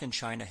Pac and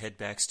Chyna head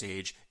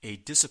backstage, a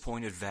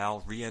disappointed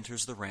Val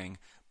re-enters the ring,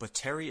 but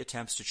Terry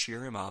attempts to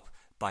cheer him up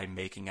by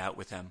making out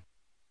with him.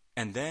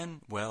 And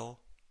then, well,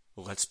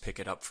 let's pick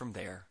it up from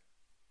there.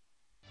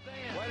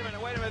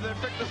 Wait a minute, they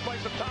picked this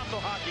place of tonsil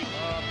hockey.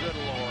 Oh, good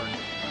Lord.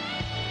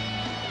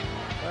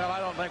 Well, I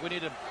don't think we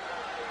need to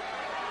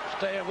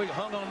stay. We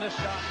hung on this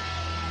shot.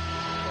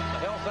 What the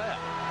hell's that?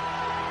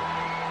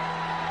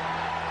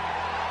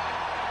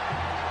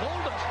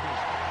 Goldust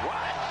music.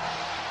 What?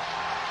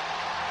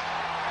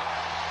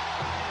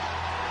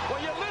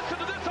 Well, you listen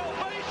to this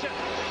ovation.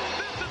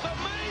 This is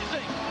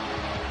amazing.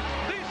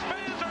 These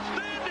fans are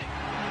standing.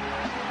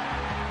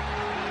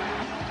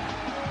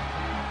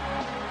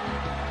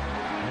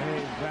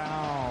 Hey,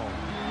 Val.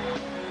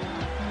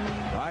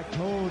 I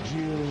told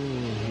you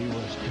he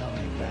was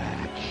coming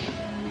back.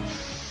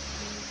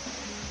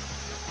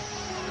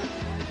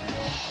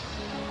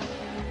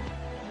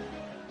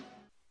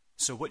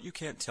 So what you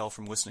can't tell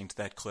from listening to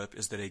that clip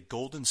is that a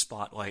golden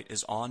spotlight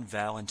is on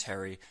Val and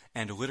Terry,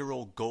 and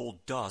literal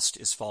gold dust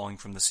is falling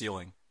from the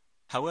ceiling.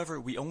 However,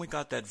 we only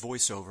got that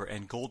voiceover,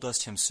 and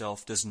Goldust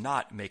himself does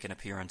not make an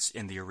appearance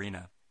in the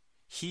arena.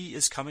 He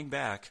is coming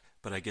back,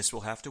 but I guess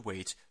we'll have to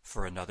wait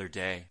for another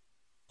day.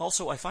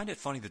 Also, I find it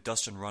funny that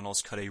Dustin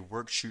Runnels cut a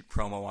work-shoot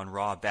promo on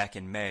Raw back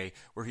in May,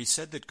 where he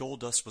said that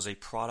Goldust was a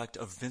product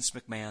of Vince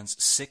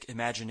McMahon's sick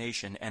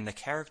imagination and the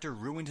character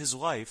ruined his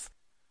life,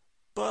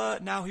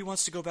 but now he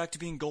wants to go back to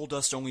being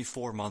Goldust only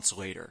 4 months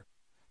later.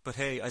 But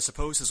hey, I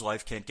suppose his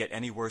life can't get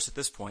any worse at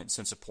this point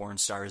since a porn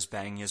star is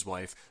banging his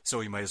wife, so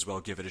he might as well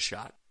give it a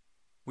shot.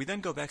 We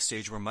then go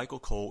backstage where Michael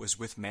Cole is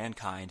with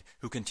Mankind,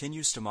 who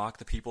continues to mock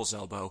the People's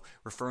Elbow,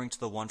 referring to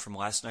the one from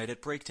last night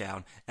at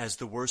Breakdown as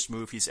the worst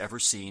move he's ever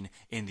seen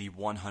in the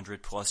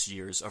 100-plus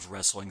years of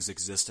wrestling's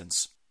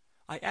existence.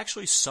 I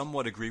actually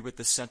somewhat agree with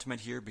this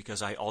sentiment here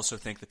because I also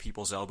think the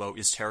People's Elbow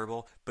is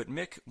terrible, but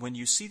Mick, when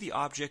you see the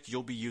object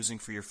you'll be using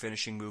for your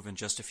finishing move in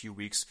just a few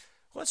weeks,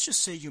 let's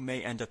just say you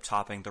may end up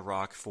topping The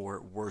Rock for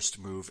worst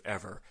move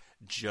ever.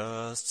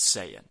 Just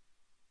saying.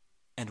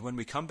 And when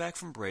we come back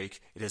from break,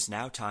 it is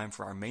now time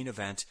for our main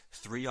event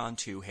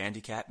 3-on-2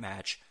 handicap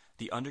match,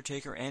 The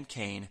Undertaker and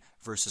Kane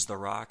versus The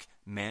Rock,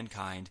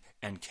 Mankind,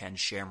 and Ken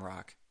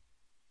Shamrock.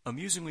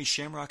 Amusingly,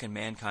 Shamrock and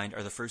Mankind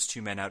are the first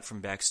two men out from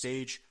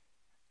backstage,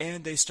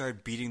 and they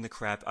start beating the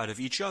crap out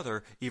of each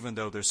other even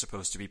though they're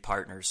supposed to be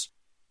partners.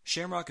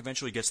 Shamrock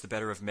eventually gets the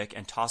better of Mick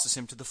and tosses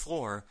him to the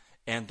floor,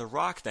 and The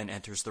Rock then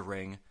enters the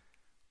ring,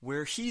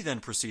 where he then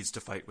proceeds to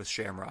fight with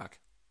Shamrock.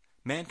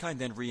 Mankind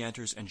then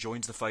re-enters and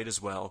joins the fight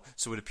as well,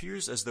 so it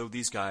appears as though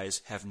these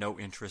guys have no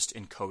interest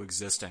in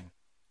coexisting.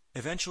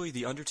 Eventually,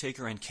 The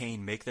Undertaker and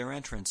Kane make their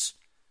entrance,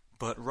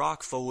 but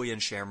Rock, Foley,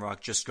 and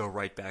Shamrock just go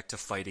right back to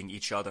fighting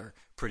each other.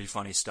 Pretty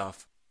funny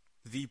stuff.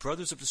 The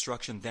Brothers of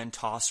Destruction then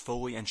toss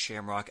Foley and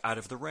Shamrock out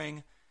of the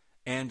ring,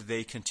 and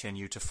they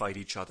continue to fight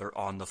each other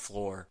on the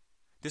floor.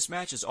 This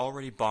match is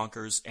already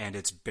bonkers, and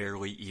it's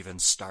barely even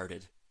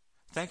started.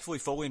 Thankfully,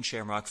 Foley and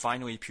Shamrock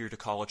finally appear to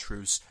call a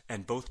truce,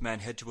 and both men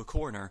head to a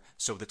corner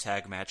so the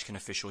tag match can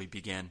officially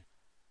begin.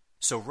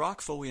 So Rock,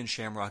 Foley, and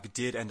Shamrock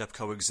did end up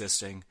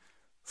coexisting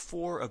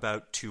for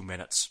about 2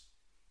 minutes.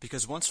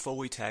 Because once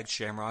Foley tagged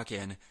Shamrock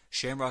in,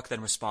 Shamrock then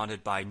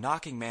responded by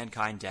knocking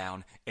Mankind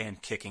down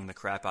and kicking the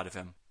crap out of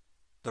him.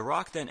 The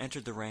Rock then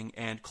entered the ring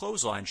and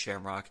clotheslined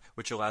Shamrock,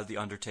 which allowed The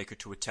Undertaker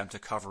to attempt a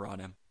cover on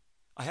him.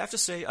 I have to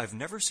say, I've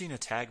never seen a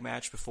tag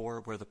match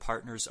before where the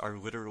partners are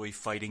literally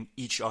fighting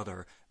each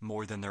other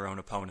more than their own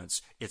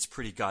opponents. It's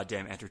pretty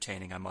goddamn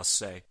entertaining, I must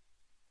say.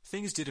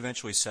 Things did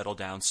eventually settle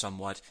down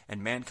somewhat,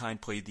 and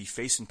Mankind played the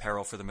face in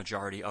peril for the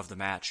majority of the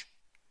match.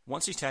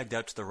 Once he tagged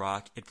out to The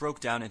Rock, it broke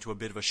down into a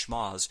bit of a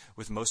schmoz,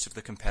 with most of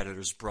the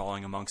competitors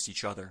brawling amongst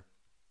each other.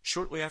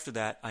 Shortly after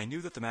that, I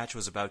knew that the match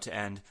was about to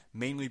end,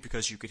 mainly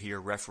because you could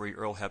hear referee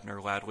Earl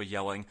Hebner loudly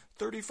yelling,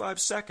 35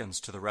 seconds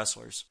to the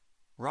wrestlers.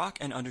 Rock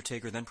and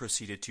Undertaker then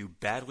proceeded to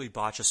badly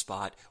botch a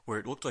spot where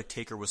it looked like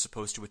Taker was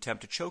supposed to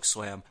attempt a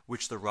chokeslam,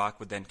 which The Rock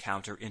would then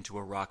counter into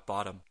a rock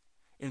bottom.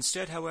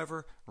 Instead,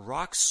 however,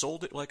 Rock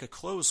sold it like a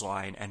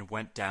clothesline and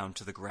went down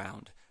to the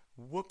ground.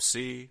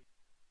 Whoopsie.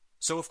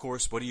 So of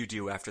course, what do you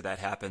do after that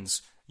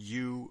happens?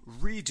 You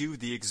redo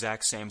the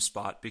exact same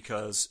spot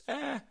because,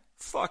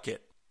 fuck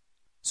it.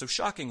 So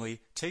shockingly,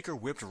 Taker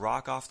whipped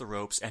Rock off the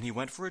ropes and he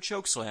went for a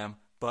chokeslam,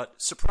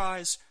 but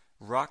surprise,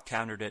 Rock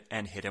countered it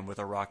and hit him with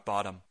a rock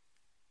bottom.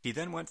 He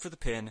then went for the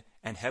pin,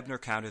 and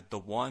Hebner counted the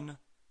 1,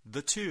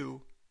 the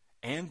 2,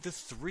 and the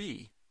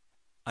 3.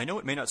 I know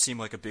it may not seem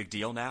like a big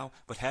deal now,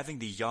 but having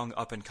the young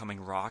up-and-coming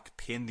Rock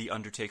pin The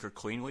Undertaker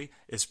cleanly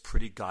is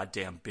pretty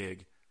goddamn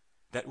big.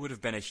 That would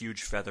have been a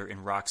huge feather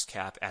in Rock's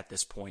cap at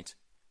this point.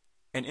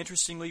 And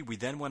interestingly, we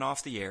then went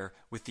off the air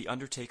with The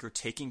Undertaker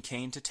taking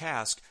Kane to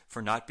task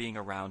for not being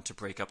around to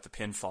break up the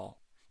pinfall.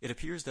 It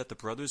appears that the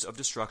Brothers of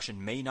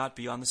Destruction may not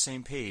be on the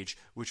same page,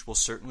 which will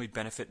certainly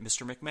benefit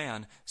Mr.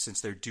 McMahon since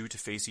they're due to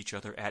face each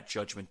other at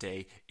Judgment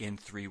Day in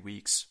 3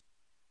 weeks.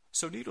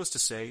 So needless to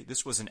say,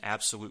 this was an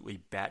absolutely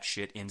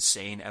batshit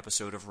insane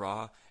episode of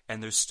Raw,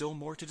 and there's still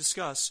more to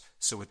discuss,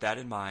 so with that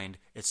in mind,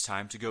 it's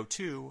time to go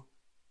to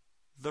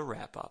the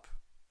wrap-up.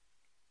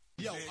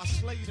 Yo, I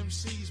slayed them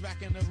C's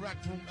back in the rec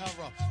room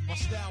era. My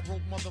style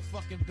broke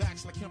motherfucking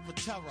backs like him for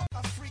terror.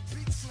 I freak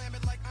beat slam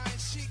it like Iron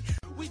Sheik.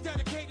 We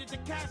dedicated to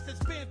cast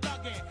that's been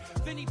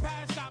thuggin'. Vinny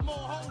Paz got more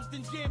hoes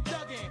than Jim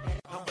Duggan.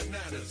 I'm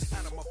bananas,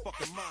 out of my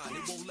fucking mind.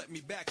 It won't let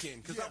me back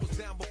in, cause I was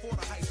down before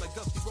the hype like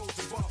Dusty Rhodes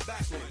and Bob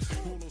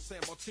Backlund. Bruno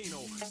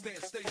Sammartino,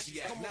 Stan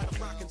Stasiak. Now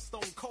I'm rockin'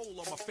 Stone Cold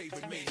on my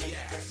favorite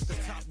maniacs. The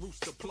top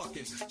rooster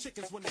pluckin',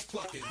 chickens when they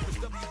cluckin'. Cause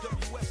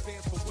WWF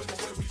stands for women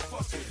where we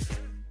fuckin'.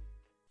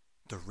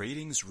 The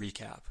ratings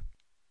recap.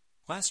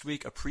 Last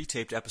week, a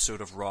pre-taped episode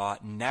of Raw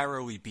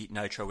narrowly beat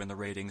Nitro in the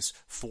ratings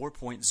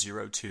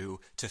 4.02 to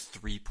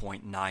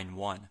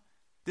 3.91.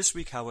 This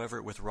week,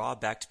 however, with Raw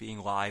back to being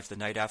live the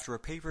night after a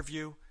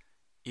pay-per-view,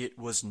 it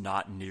was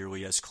not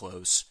nearly as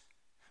close.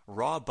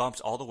 Raw bumped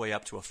all the way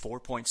up to a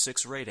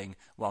 4.6 rating,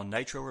 while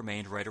Nitro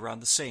remained right around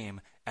the same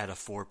at a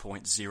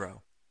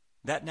 4.0.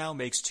 That now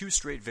makes 2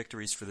 straight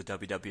victories for the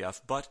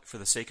WWF, but for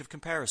the sake of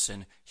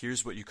comparison,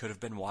 here's what you could have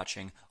been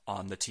watching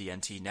on the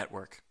TNT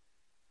network.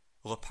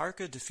 La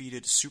Parka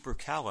defeated Super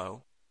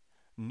Calo.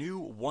 New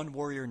One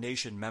Warrior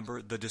Nation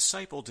member The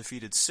Disciple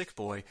defeated Sick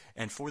Boy,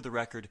 and for the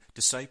record,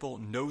 Disciple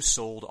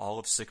no-sold all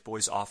of Sick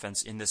Boy's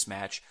offense in this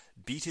match,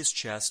 beat his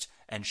chest,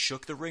 and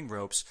shook the ring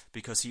ropes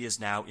because he is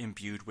now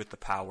imbued with the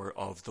power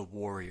of the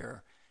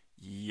Warrior.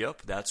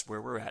 Yup, that's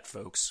where we're at,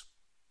 folks.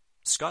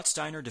 Scott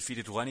Steiner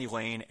defeated Lenny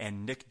Lane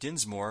and Nick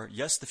Dinsmore,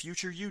 yes, the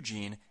future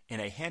Eugene, in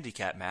a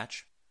handicap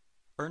match.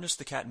 Ernest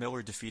the Cat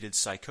Miller defeated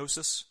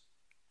Psychosis.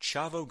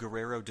 Chavo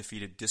Guerrero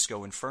defeated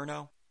Disco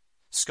Inferno.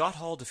 Scott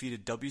Hall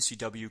defeated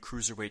WCW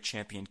Cruiserweight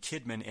Champion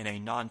Kidman in a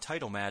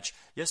non-title match.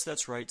 Yes,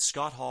 that's right,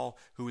 Scott Hall,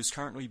 who is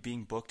currently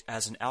being booked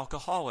as an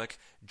alcoholic,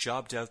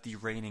 jobbed out the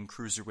reigning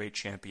Cruiserweight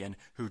Champion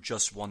who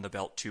just won the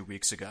belt 2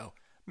 weeks ago.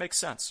 Makes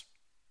sense.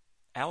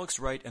 Alex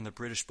Wright and the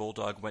British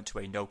Bulldog went to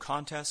a no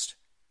contest.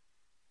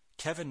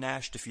 Kevin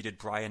Nash defeated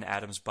Bryan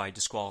Adams by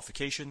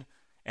disqualification,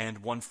 and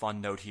one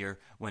fun note here,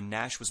 when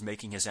Nash was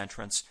making his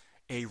entrance,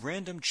 a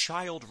random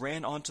child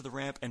ran onto the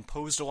ramp and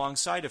posed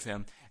alongside of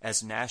him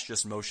as Nash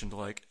just motioned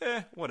like,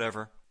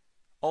 whatever.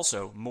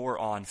 Also, more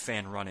on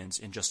fan run-ins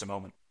in just a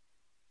moment.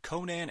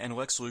 Conan and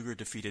Lex Luger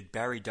defeated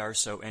Barry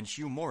Darsow and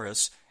Hugh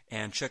Morris,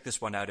 and check this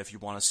one out if you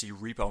want to see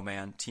Repo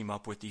Man team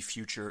up with the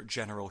future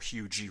General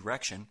Hugh G.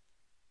 Rection.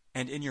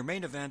 And in your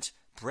main event,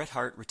 Bret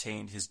Hart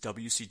retained his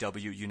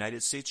WCW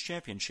United States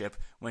Championship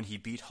when he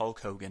beat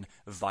Hulk Hogan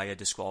via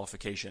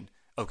disqualification.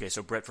 Okay,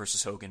 so Bret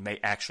vs. Hogan may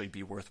actually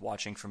be worth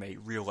watching from a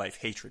real-life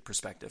hatred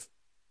perspective.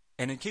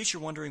 And in case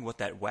you're wondering what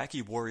that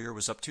wacky warrior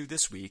was up to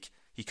this week,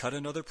 he cut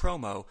another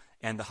promo,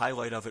 and the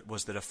highlight of it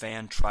was that a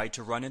fan tried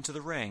to run into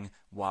the ring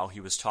while he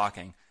was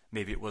talking.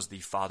 Maybe it was the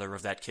father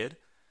of that kid?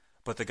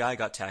 But the guy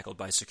got tackled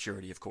by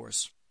security, of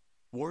course.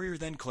 Warrior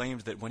then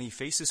claimed that when he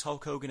faces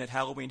Hulk Hogan at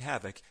Halloween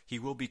Havoc, he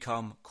will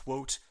become,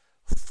 quote,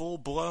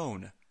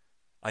 full-blown.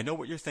 I know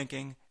what you're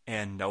thinking,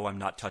 and no, I'm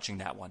not touching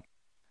that one.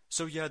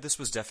 So yeah, this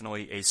was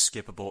definitely a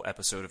skippable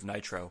episode of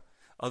Nitro.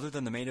 Other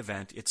than the main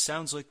event, it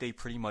sounds like they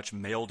pretty much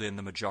mailed in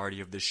the majority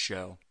of this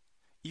show.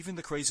 Even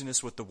the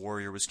craziness with the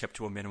Warrior was kept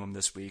to a minimum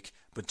this week,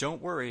 but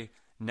don't worry,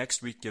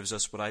 next week gives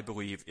us what I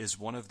believe is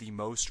one of the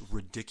most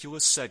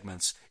ridiculous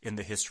segments in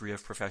the history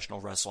of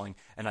professional wrestling,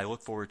 and I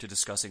look forward to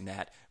discussing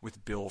that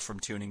with Bill from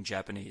Tuning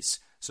Japanese,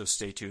 so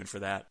stay tuned for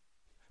that.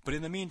 But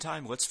in the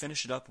meantime, let's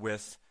finish it up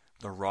with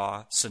the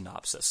Raw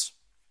synopsis.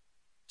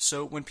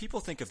 So when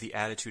people think of the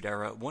Attitude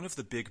Era, one of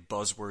the big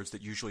buzzwords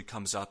that usually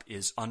comes up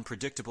is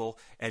unpredictable,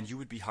 and you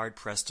would be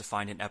hard-pressed to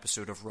find an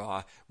episode of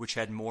Raw which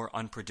had more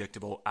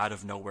unpredictable,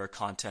 out-of-nowhere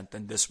content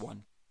than this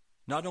one.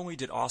 Not only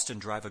did Austin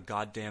drive a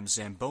goddamn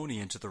Zamboni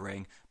into the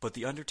ring, but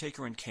The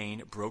Undertaker and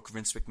Kane broke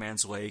Vince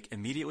McMahon's leg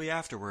immediately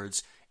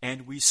afterwards,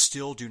 and we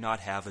still do not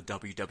have a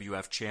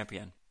WWF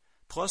champion.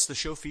 Plus, the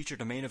show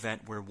featured a main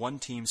event where one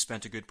team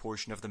spent a good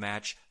portion of the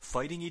match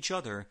fighting each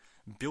other.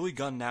 Billy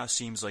Gunn now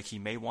seems like he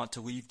may want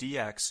to leave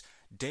DX,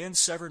 Dan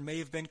Severn may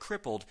have been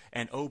crippled,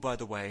 and oh, by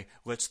the way,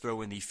 let's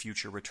throw in the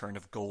future return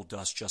of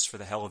Goldust just for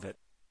the hell of it.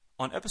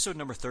 On episode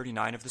number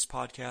 39 of this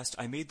podcast,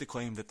 I made the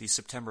claim that the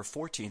September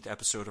 14th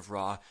episode of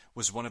Raw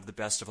was one of the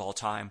best of all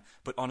time,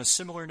 but on a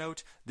similar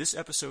note, this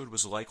episode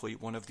was likely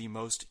one of the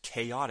most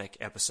chaotic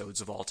episodes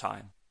of all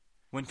time.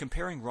 When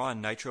comparing Raw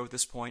and Nitro at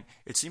this point,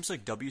 it seems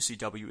like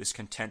WCW is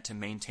content to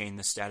maintain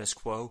the status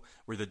quo,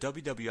 where the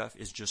WWF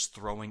is just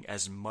throwing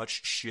as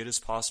much shit as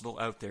possible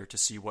out there to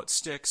see what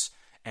sticks,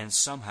 and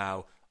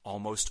somehow,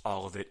 almost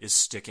all of it is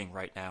sticking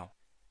right now.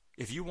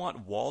 If you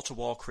want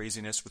wall-to-wall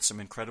craziness with some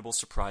incredible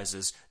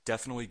surprises,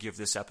 definitely give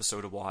this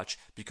episode a watch,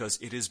 because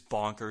it is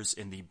bonkers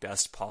in the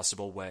best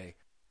possible way.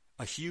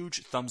 A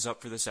huge thumbs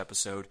up for this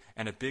episode,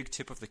 and a big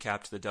tip of the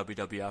cap to the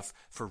WWF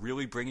for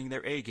really bringing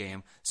their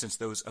A-game since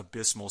those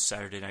abysmal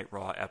Saturday Night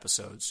Raw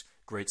episodes.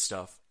 Great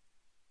stuff.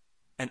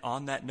 And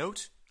on that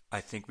note,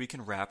 I think we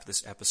can wrap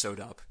this episode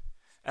up.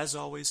 As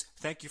always,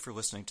 thank you for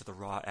listening to the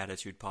Raw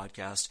Attitude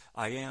Podcast.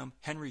 I am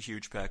Henry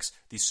Hugepex,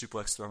 the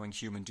suplex-throwing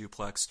human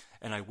duplex,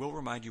 and I will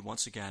remind you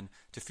once again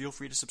to feel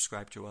free to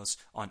subscribe to us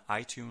on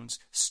iTunes,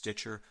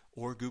 Stitcher,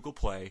 or Google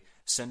Play.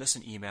 Send us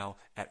an email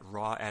at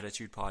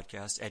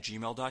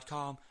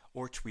rawattitudepodcast@gmail.com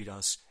or tweet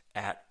us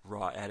at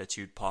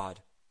rawattitudepod.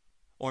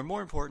 Or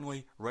more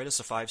importantly, write us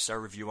a 5-star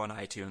review on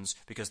iTunes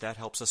because that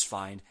helps us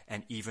find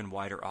an even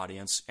wider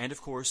audience. And of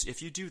course,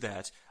 if you do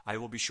that, I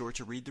will be sure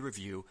to read the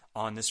review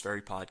on this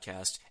very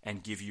podcast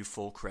and give you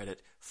full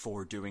credit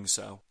for doing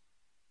so.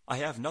 I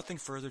have nothing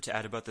further to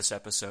add about this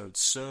episode,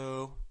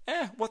 so,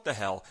 what the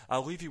hell.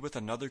 I'll leave you with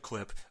another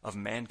clip of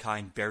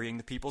Mankind burying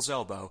the people's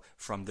elbow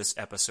from this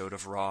episode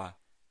of Raw.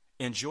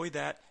 Enjoy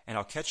that, and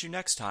I'll catch you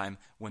next time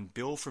when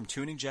Bill from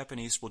Tuning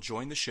Japanese will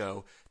join the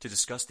show to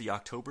discuss the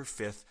October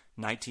 5th,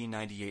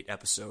 1998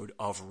 episode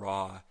of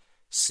Raw.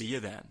 See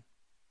you then.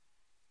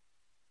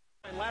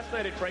 And last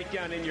night at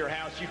Breakdown in Your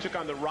House, you took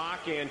on The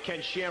Rock and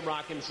Ken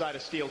Shamrock inside a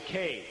steel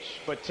cage.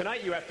 But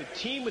tonight you have to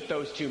team with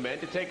those two men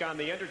to take on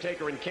The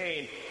Undertaker and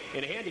Kane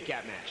in a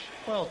handicap match.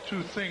 Well,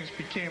 two things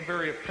became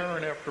very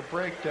apparent after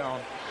Breakdown.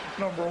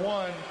 Number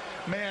one,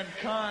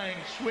 Mankind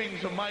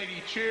swings a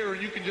mighty chair.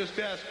 You can just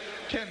ask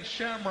Ken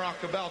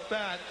Shamrock about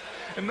that.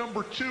 And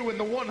number two, in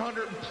the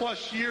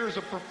 100+ years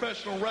of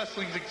professional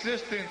wrestling's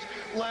existence,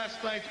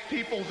 last night's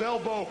people's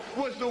elbow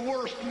was the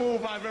worst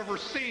move I've ever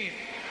seen.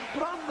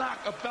 But I'm not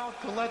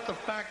about to let the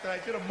fact that I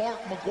did a Mark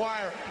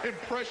McGuire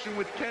impression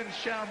with Ken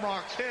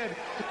Shamrock's head,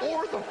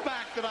 or the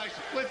fact that I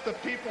split the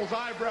people's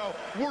eyebrow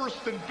worse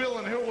than Bill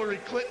and Hillary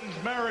Clinton's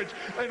marriage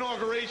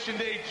inauguration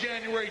day,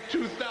 January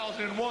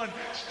 2001,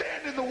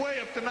 stand in the way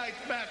of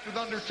tonight's match with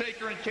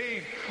Undertaker and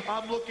Kane.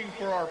 I'm looking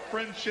for our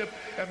friendship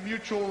and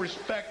mutual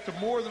respect to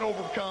more than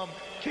overcome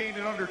Kane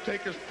and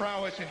Undertaker's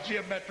prowess and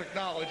geometric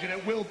knowledge, and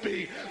it will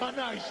be a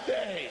nice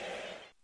day.